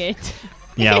Hiding off. it.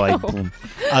 Yeah, like Ew. boom.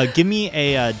 Give me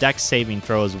a dex saving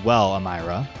throw as well,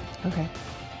 Amira. Okay.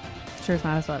 Sure, it's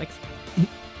not athletics.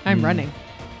 I'm running.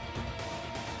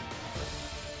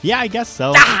 Yeah, I guess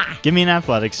so. Give me an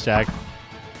athletics check.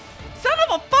 Son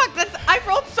of a fuck! I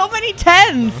rolled so many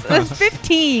 10s. That's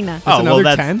 15. That's Oh, well, another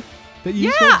that's- 10 that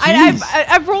you Yeah, used? Jeez.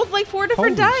 I've rolled like 4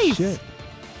 different Holy dice. shit.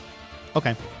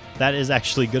 Okay. That is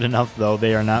actually good enough, though.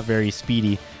 They are not very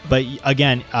speedy. But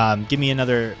again, give me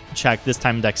another check, this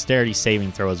time dexterity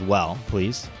saving throw as well,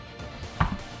 please.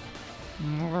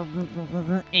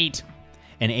 8.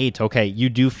 An 8. Okay, you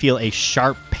do feel a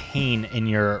sharp pain in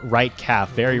your right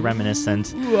calf, very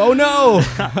reminiscent. Ooh, oh no.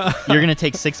 You're going to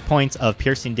take 6 points of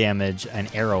piercing damage. An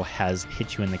arrow has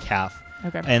hit you in the calf.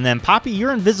 Okay. And then Poppy,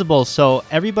 you're invisible, so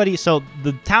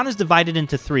the town is divided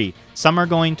into 3. Some are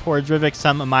going towards Rivik,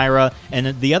 some Amira,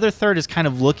 and the other third is kind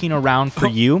of looking around for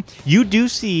you. You do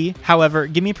see, however,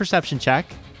 give me a perception check.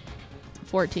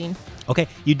 14. Okay,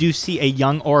 you do see a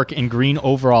young orc in green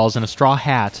overalls and a straw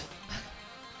hat.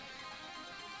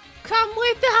 Come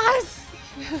with us.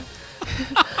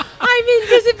 I'm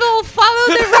invisible. Follow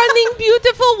the running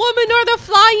beautiful woman or the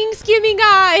flying skimming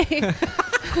guy.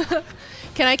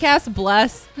 Can I cast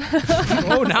Bless?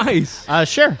 Oh, nice.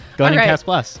 Sure. Go ahead and Alright. cast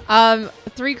Bless.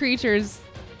 3 creatures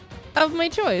of my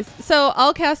choice. So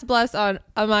I'll cast Bless on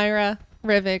Amira,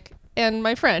 Rivik, and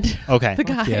my friend. Okay. The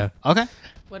guy. Yeah. Okay.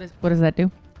 What does that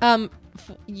do?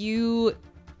 You,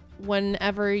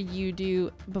 whenever you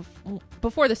do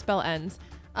before the spell ends,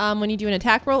 when you do an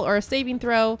attack roll or a saving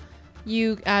throw,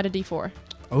 you add a d4.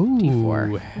 Oh,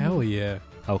 D4. hell yeah.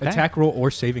 Okay. Attack roll or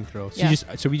saving throw. So, Yeah.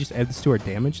 so we just add this to our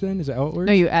damage then? Is that how it works?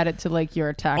 No, you add it to like your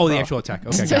attack. Oh, the roll. actual attack.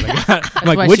 Okay, got it. I'm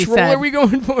like, what which she roll said. are we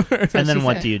going for? And then she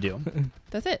what said. do you do?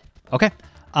 That's it. Okay.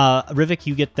 Rivik,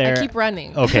 you get there. I keep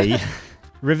running. Okay.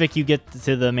 Rivik, you get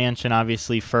to the mansion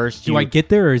obviously first. Do I get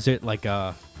there, or is it like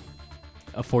a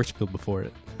force field before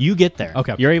it? You get there.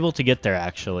 Okay. You're able to get there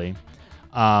actually.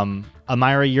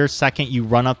 Amira, you're second. You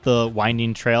run up the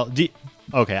winding trail.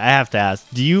 Okay, I have to ask.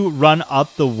 Do you run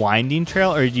up the winding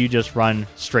trail or do you just run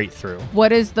straight through? What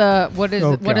does Oh,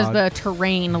 the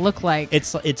terrain look like?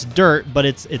 It's dirt, but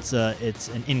it's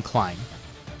an incline.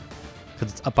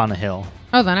 Cuz it's up on a hill.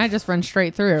 Oh, then I just run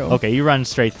straight through. Okay, you run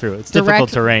straight through. It's Direct- difficult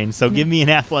terrain, so give me an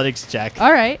athletics check.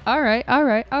 All right.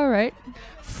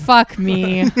 Fuck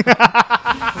me. It's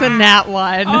a nat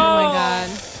 1. Oh my god.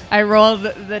 I rolled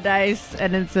the dice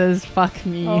and it says fuck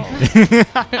me.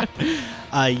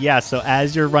 Yeah, so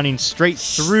as you're running straight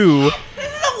through,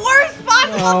 The worst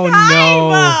possible Oh,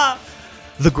 no.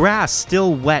 the grass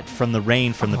still wet from the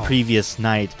rain from the previous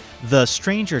night, the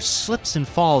stranger slips and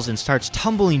falls and starts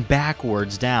tumbling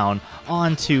backwards down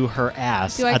onto her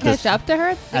ass. Do I at catch the, up to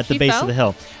her? at the base of the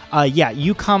hill. Yeah,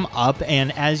 you come up,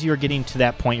 and as you're getting to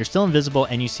that point, you're still invisible,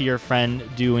 and you see your friend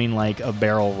doing like a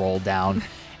barrel roll down,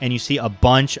 and you see a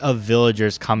bunch of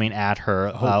villagers coming at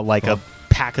her like a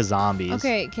pack of zombies.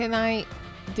 Okay, can I...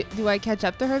 Do I catch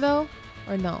up to her, though?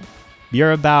 Or no?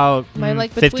 You're about Am I,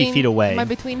 like, 50 feet away. Am I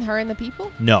between her and the people?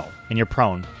 No, and you're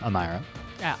prone, Amira.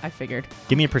 Yeah, I figured.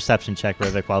 Give me a perception check,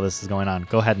 Rivik, while this is going on.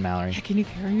 Go ahead, Mallory. Can you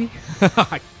carry me?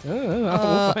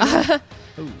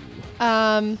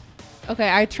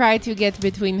 Okay, I try to get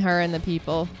between her and the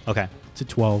people. Okay. It's a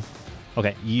 12.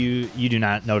 Okay, you do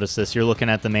not notice this. You're looking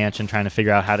at the mansion, trying to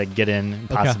figure out how to get in,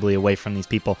 possibly away from these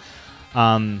people.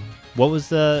 What was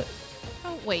the...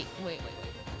 Oh, wait.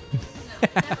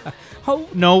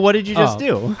 No, what did you just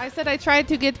do? I said I tried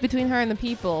to get between her and the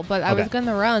people, but I was Okay.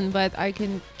 gonna run, but I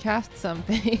can cast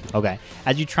something. Okay.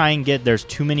 As you try and get, there's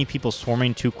too many people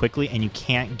swarming too quickly, and you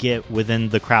can't get within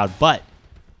the crowd. But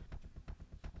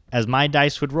as my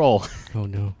dice would roll, Oh,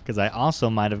 no. because I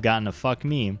also might have gotten a fuck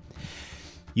me,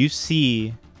 you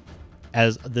see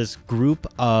as this group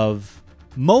of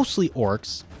mostly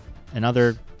orcs and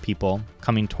other people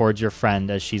coming towards your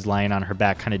friend as she's lying on her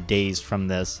back, kind of dazed from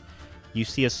this. You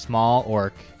see a small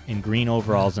orc in green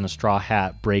overalls and a straw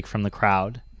hat break from the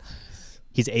crowd.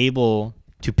 He's able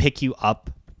to pick you up,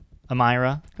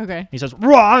 Amira. Okay. He says,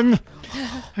 "Run!"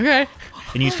 Okay.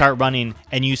 And you start running,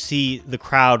 and you see the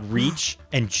crowd reach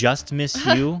and just miss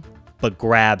you, but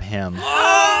grab him.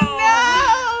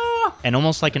 And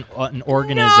almost like an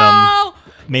organism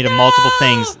made of multiple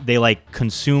things, they like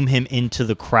consume him into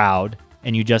the crowd,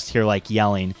 and you just hear like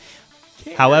yelling.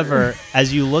 However,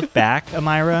 as you look back,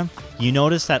 Amira, you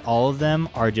notice that all of them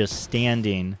are just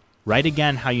standing right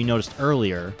again how you noticed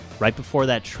earlier, right before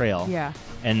that trail. Yeah.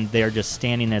 And they're just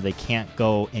standing there. They can't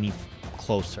go any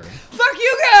closer. Fuck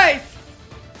you guys!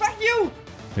 Fuck you!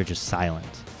 They're just silent,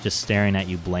 just staring at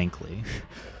you blankly.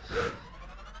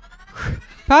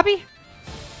 Poppy?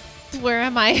 Where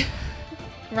am I?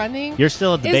 Running? You're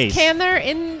still at the base. Is Kanner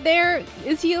in there?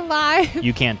 Is he alive?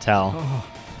 You can't tell.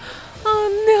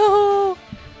 Oh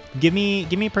Give me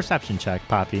a perception check,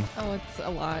 Poppy. no! Oh, it's a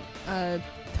lot.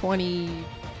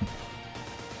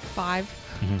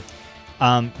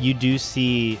 25. You do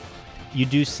see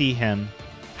him.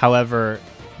 However,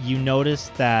 you notice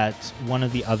that one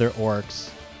of the other orcs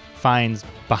finds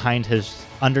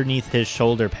underneath his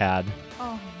shoulder pad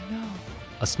Oh no!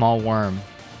 a small worm,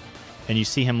 and you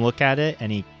see him look at it,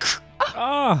 and he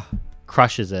Ah.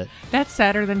 crushes it, That's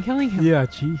sadder than killing him. Yeah,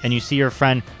 geez. and you see your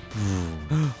friend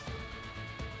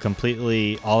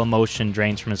completely all emotion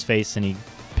drains from his face, and he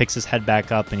picks his head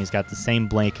back up, and he's got the same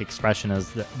blank expression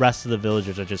as the rest of the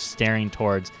villagers are just staring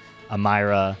towards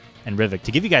Amira and Rivik.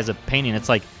 To give you guys a painting, it's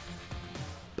like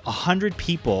 100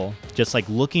 people just like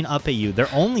looking up at you.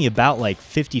 They're only about like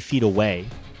 50 feet away,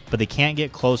 but they can't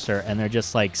get closer, and they're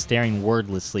just like staring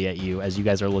wordlessly at you as you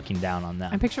guys are looking down on them.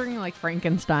 I'm picturing like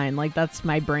Frankenstein. Like that's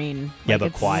my brain. Yeah, Like, but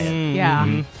it's- quiet. Yeah.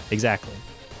 Mhm. Exactly.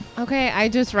 Okay, I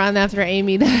just run after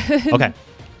Amy. Then. Okay.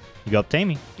 You go up to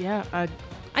Amy. Yeah.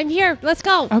 I'm here. Let's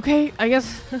go. Okay. I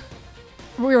guess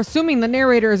we're assuming the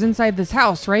narrator is inside this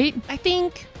house, right? I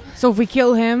think. So if we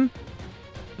kill him,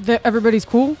 Everybody's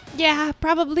cool? Yeah,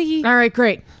 probably. All right,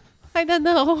 great. I don't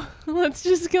know. Let's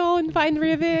just go and find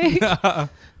Rivik.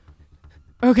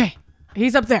 Okay,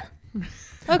 he's up there.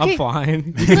 Okay. I'm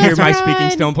fine. You can hear my speaking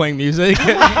run. stone playing music.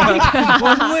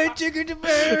 One way ticket to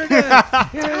paradise.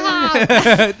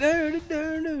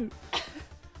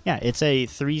 Yeah, it's a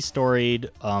 3-storied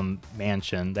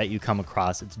mansion that you come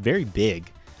across. It's very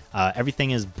big. Everything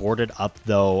is boarded up,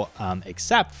 though,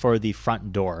 except for the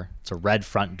front door. It's a red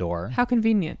front door. How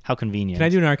convenient. How convenient. Can I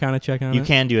do an Arcana check on it? You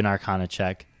can do an Arcana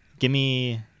check. Give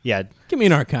me an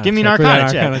Arcana Give me an check. Arcana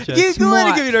Go ahead check.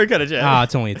 and give me an Arcana check. Ah,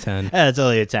 it's only a 10. It's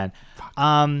only a 10.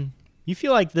 You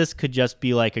feel like this could just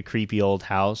be like a creepy old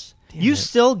house. You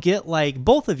still get like,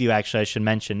 both of you actually, I should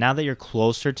mention, now that you're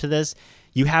closer to this,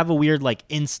 you have a weird like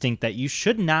instinct that you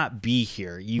should not be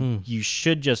here. You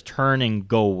should just turn and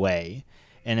go away.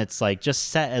 And it's like just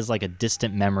set as like a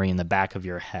distant memory in the back of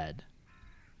your head.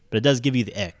 But it does give you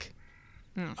the ick.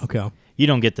 Okay. You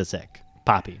don't get this ick.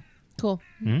 Poppy. Cool.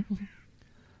 All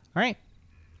right.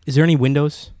 Is there any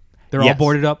windows? They're all Yes.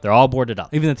 boarded up? They're all boarded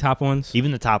up. Even the top ones?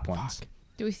 Even the top ones.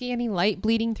 Do we see any light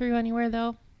bleeding through anywhere,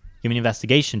 though? Give me an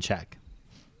investigation check.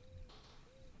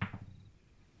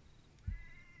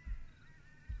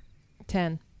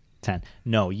 10. 10.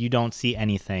 No, you don't see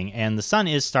anything. And the sun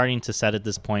is starting to set at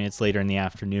this point. It's later in the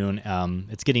afternoon.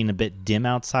 It's getting a bit dim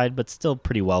outside, but still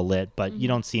pretty well lit. But you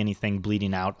don't see anything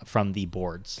bleeding out from the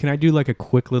boards. Can I do like a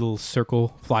quick little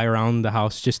circle, fly around the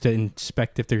house just to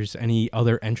inspect if there's any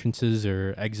other entrances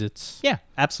or exits? Yeah,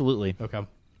 absolutely. Okay.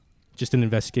 Just an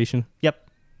investigation? Yep.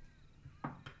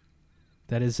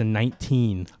 That is a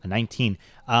 19. A 19.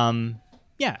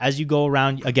 Yeah, as you go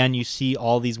around, again, you see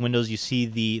all these windows. You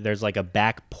see there's like a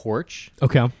back porch.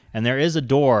 Okay. And there is a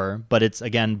door, but it's,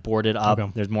 again, boarded up.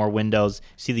 Okay. There's more windows.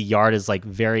 See, the yard is, like,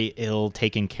 very ill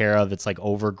taken care of. It's, like,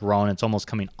 overgrown. It's almost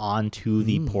coming onto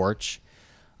the porch.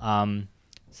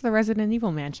 It's the Resident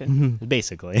Evil mansion.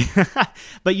 Basically.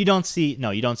 But you don't see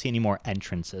any more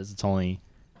entrances. It's only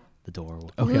the door.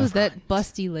 Okay. Ooh, is that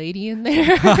busty lady in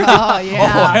there? Oh,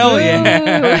 yeah. Oh, hell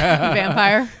yeah.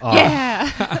 Vampire. Oh. Yeah.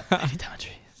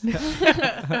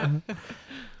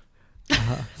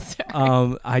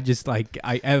 I just like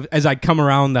as I come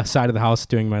around the side of the house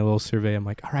doing my little survey, I'm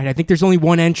like, all right, I think there's only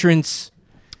one entrance.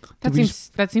 That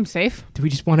seems safe. Do we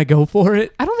just want to go for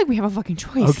it? I don't think we have a fucking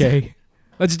choice. Okay,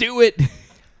 let's do it.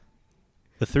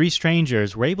 The 3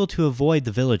 strangers were able to avoid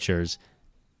the villagers,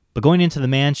 but going into the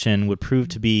mansion would prove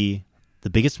to be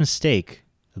the biggest mistake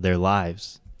of their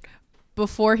lives.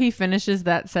 Before he finishes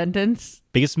that sentence,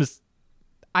 Biggest mistake.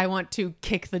 I want to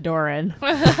kick the door in.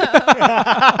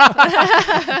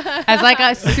 As like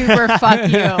a super fuck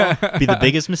you. Be the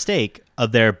biggest mistake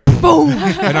of their Boom.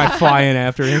 And I fly in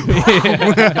after him.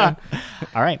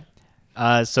 All right.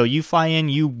 So you fly in,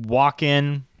 you walk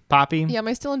in, Poppy. Yeah, am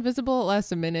I still invisible? It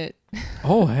lasts a minute.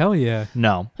 Oh hell yeah!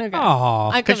 No. Okay. Oh,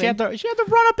 I come Because she in. had to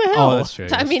run up a hill. oh, that's true.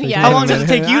 I mean, That's yeah. true. How long does it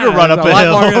take you to run up a lot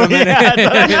hill? longer than a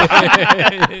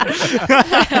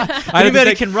minute.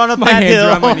 Anybody can run up My that hands hill.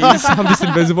 are on my knees. I'm just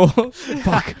invisible.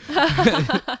 Fuck.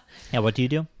 Yeah, what do you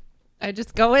do? I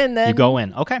just go in then. You go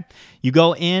in. Okay. You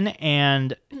go in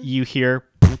and you hear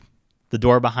the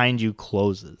door behind you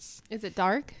closes. Is it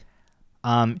dark?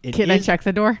 Can I check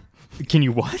the door? Can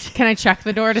you what? Can I check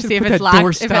the door to see if Put it's that door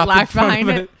locked? If it stop in locked front behind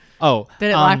of it? Oh.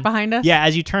 Did it lock behind us? Yeah,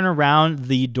 as you turn around,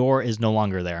 the door is no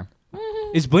longer there.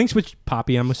 Is Blinks with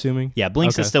Poppy? I'm assuming. Yeah,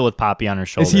 Blinks Okay. is still with Poppy on her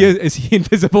shoulder. Is he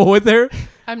invisible with her?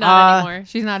 I'm not Uh, anymore.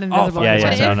 She's not invisible. Yeah,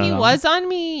 But yeah. if No, he no. was on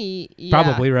me, yeah.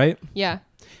 Probably right. Yeah.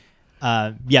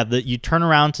 You turn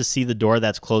around to see the door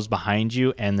that's closed behind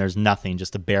you, and there's nothing,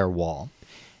 just a bare wall.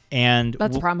 And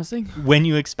That's promising. when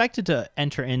you expected to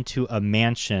enter into a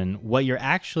mansion, what you're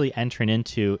actually entering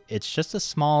into, it's just a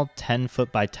small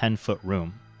 10-foot by 10-foot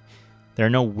room. There are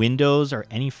no windows or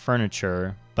any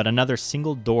furniture, but another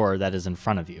single door that is in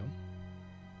front of you.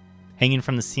 Hanging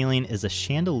from the ceiling is a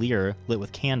chandelier lit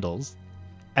with candles.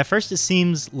 At first, it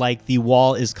seems like the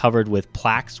wall is covered with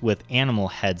plaques with animal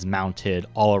heads mounted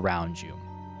all around you.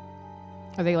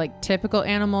 Are they like typical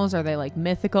animals? Are they like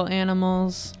mythical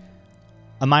animals?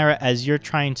 Amira, as you're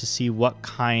trying to see what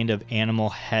kind of animal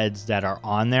heads that are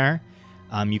on there,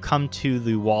 you come to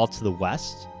the wall to the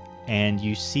west, and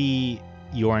you see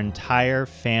your entire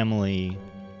family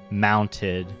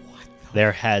mounted,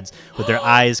 their heads, with their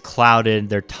eyes clouded,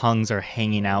 their tongues are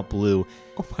hanging out blue.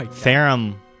 Oh my god.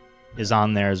 Farum is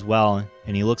on there as well,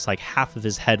 and he looks like half of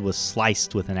his head was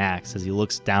sliced with an axe as he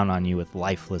looks down on you with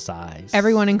lifeless eyes.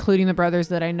 Everyone, including the brothers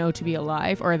that I know to be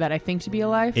alive or that I think to be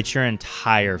alive? It's your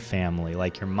entire family,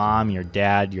 like your mom, your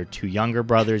dad, your 2 younger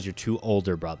brothers, your 2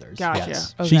 older brothers. Gotcha.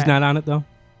 Yes. Okay. She's not on it though.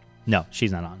 No,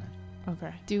 she's not on it.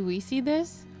 Okay. Do we see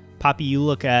this? Poppy, you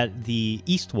look at the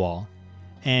east wall,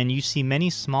 and you see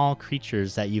many small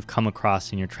creatures that you've come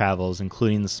across in your travels,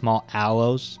 including the small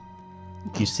aloes.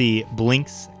 You see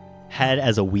Blink's head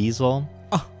as a weasel.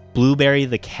 Blueberry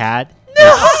the cat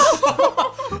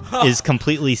is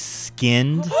completely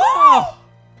skinned.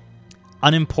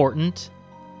 Unimportant,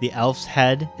 the elf's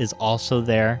head is also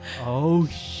there. Oh,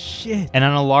 shit. And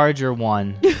on a larger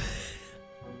one,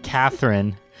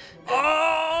 Catherine,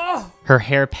 her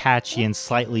hair patchy and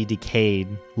slightly decayed,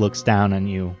 looks down on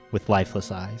you with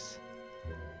lifeless eyes.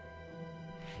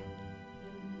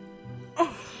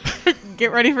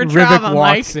 Get ready for trauma, Rivik Mike.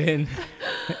 walks in,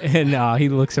 and he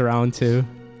looks around too.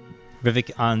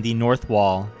 Rivik, on the north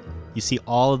wall, you see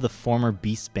all of the former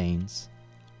Beastbanes,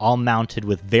 all mounted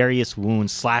with various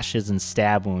wounds, slashes, and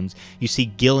stab wounds. You see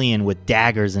Gillian with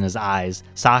daggers in his eyes,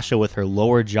 Sasha with her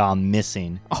lower jaw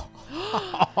missing.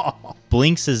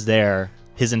 Blinks is there,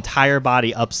 his entire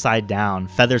body upside down,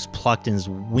 feathers plucked and his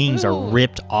wings are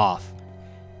ripped off.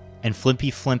 And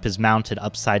Flimpy Flimp is mounted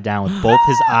upside down with both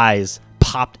his eyes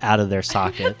popped out of their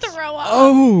sockets. Throw up.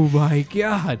 Oh my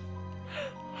god.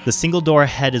 The single door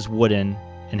head is wooden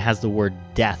and has the word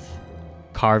death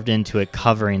carved into it,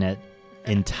 covering it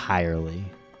entirely.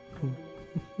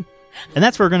 And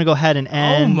that's where we're going to go ahead and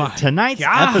end my tonight's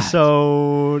God.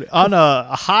 episode on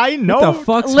a high note. What the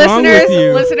fuck's wrong with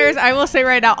you? Listeners, I will say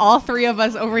right now, all three of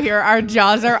us over here, our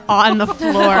jaws are on the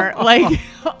floor, like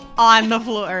on the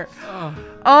floor.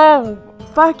 Oh,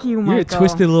 fuck you, Michael. You're a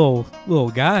twisted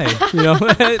little guy. You know.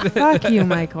 Fuck you,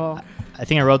 Michael. I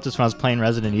think I wrote this when I was playing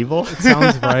Resident Evil.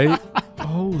 Sounds right.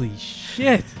 Holy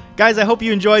shit. Guys, I hope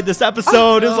you enjoyed this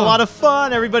episode. It was a lot of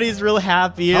fun. Everybody's really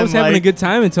happy. I was having a good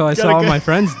time until I got saw a all good- my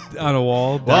friends on a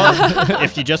wall. Well,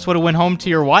 if you just would have went home to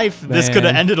your wife, this could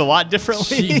have Man. ended a lot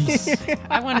differently. Jeez.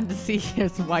 I wanted to see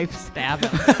his wife stab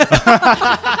him.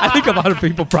 I think a lot of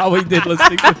people probably did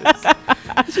listening to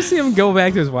this. Just see him go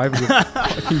back to his wife and get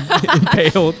fucking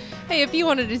impaled. Hey, if you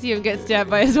wanted to see him get stabbed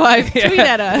by his wife, tweet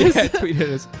at us. Yeah, tweet at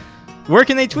us. Where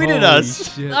can they tweet at Holy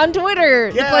us? shit. On Twitter,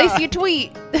 Yeah. the place you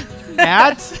tweet.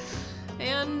 At?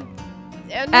 And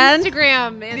And-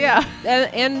 Instagram. And, yeah.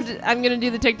 And I'm going to do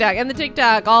the TikTok. And the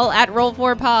TikTok, all at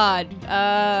Roll4Pod.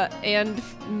 And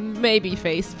maybe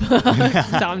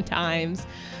Facebook sometimes.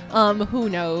 Who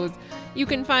knows? You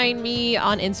can find me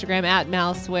on Instagram at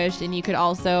MalSwish. And you could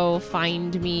also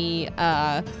find me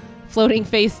floating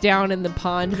face down in the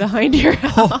pond behind your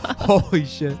house. Holy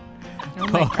shit. Oh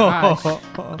my gosh.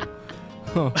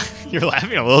 You're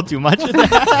laughing a little too much at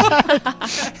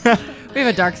that. We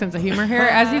have a dark sense of humor here,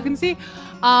 as you can see. You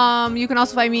can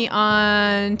also find me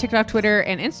on TikTok, Twitter,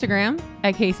 and Instagram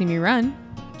at KCMeRun.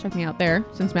 Check me out there,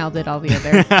 since Mal did all the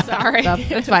other Sorry. stuff.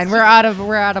 It's fine. We're out of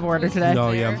order today.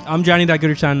 No, yeah. I'm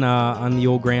Johnny.Gooderson on the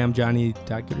old gram,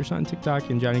 Johnny.Gooderson on TikTok,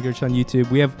 and Johnny Gooderson on YouTube.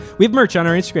 We have merch on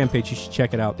our Instagram page. You should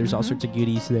check it out. There's all sorts of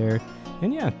goodies there.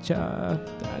 And yeah, I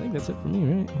think that's it for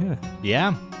me, right? Yeah.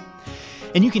 Yeah.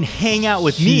 And you can hang out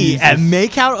with me Jesus. at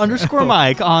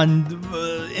makeout_Mike on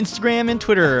Instagram and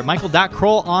Twitter.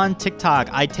 Michael.Kroll on TikTok.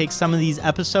 I take some of these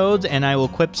episodes and I will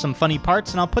clip some funny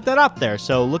parts and I'll put that up there.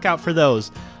 So look out for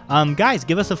those. Guys,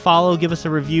 give us a follow, give us a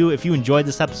review. If you enjoyed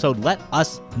this episode, let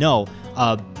us know.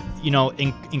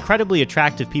 Incredibly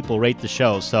attractive people rate the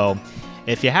show. So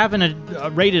if you haven't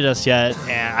rated us yet,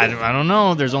 and I don't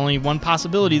know, there's only one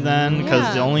possibility then,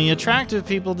 because Yeah. only attractive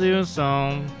people do.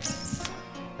 So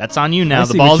that's on you now. I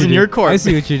The see what ball's you in did. your court. I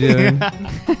see what you're doing.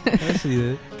 I see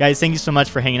that. Guys, thank you so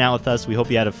much for hanging out with us. We hope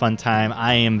you had a fun time.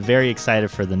 I am very excited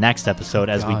for the next episode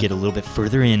as we God. get a little bit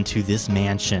further into this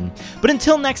mansion. But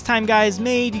until next time, guys,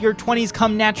 may your 20s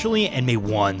come naturally and may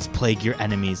ones plague your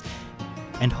enemies.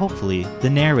 And hopefully the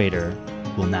narrator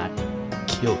will not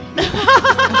kill you.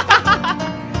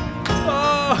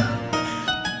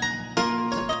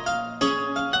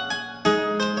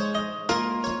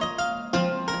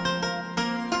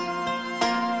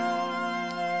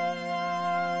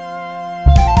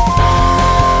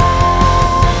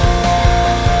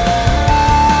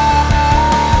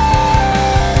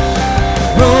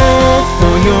 Roll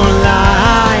for your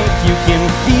life, you can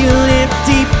feel it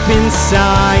deep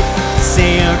inside.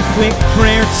 Say a quick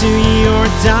prayer to your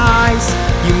dice,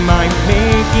 you might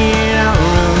make it out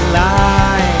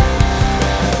alive.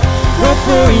 Roll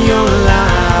for your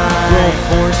life, roll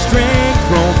for strength,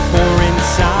 roll for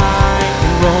insight.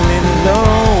 And rolling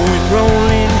low and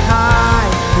rolling high,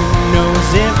 who knows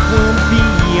if we'll be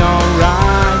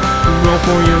alright. Roll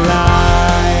for your life.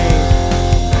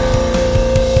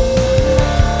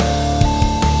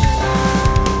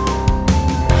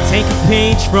 Take a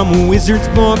page from a wizard's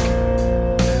book.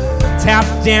 Tap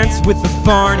dance with the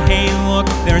barn. Hey, look,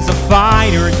 there's a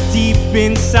fighter deep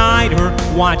inside her.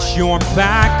 Watch your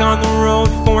back on the road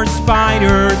for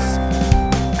spiders.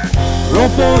 Roll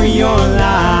for your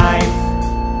life.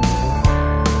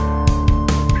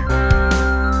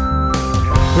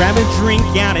 Grab a drink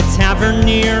at a tavern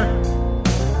near.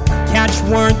 Catch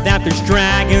word that there's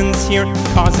dragons here,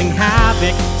 causing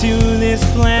havoc to this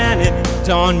planet.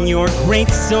 Don your great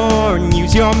sword and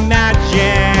use your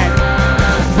magic.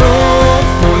 Roll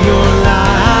for your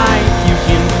life, you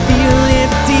can feel it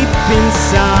deep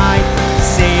inside.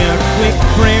 Say a quick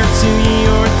prayer to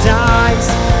your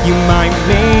dice, you might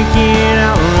make it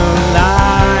out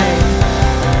alive.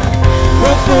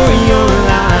 Roll for your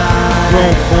life,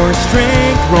 roll for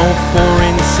strength, roll for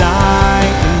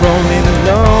insight, and rolling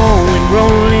low and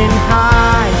rolling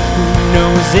high. Who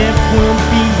knows if we'll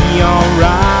be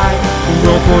alright?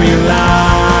 Roll for your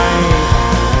life,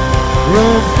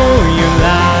 roll for your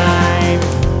life.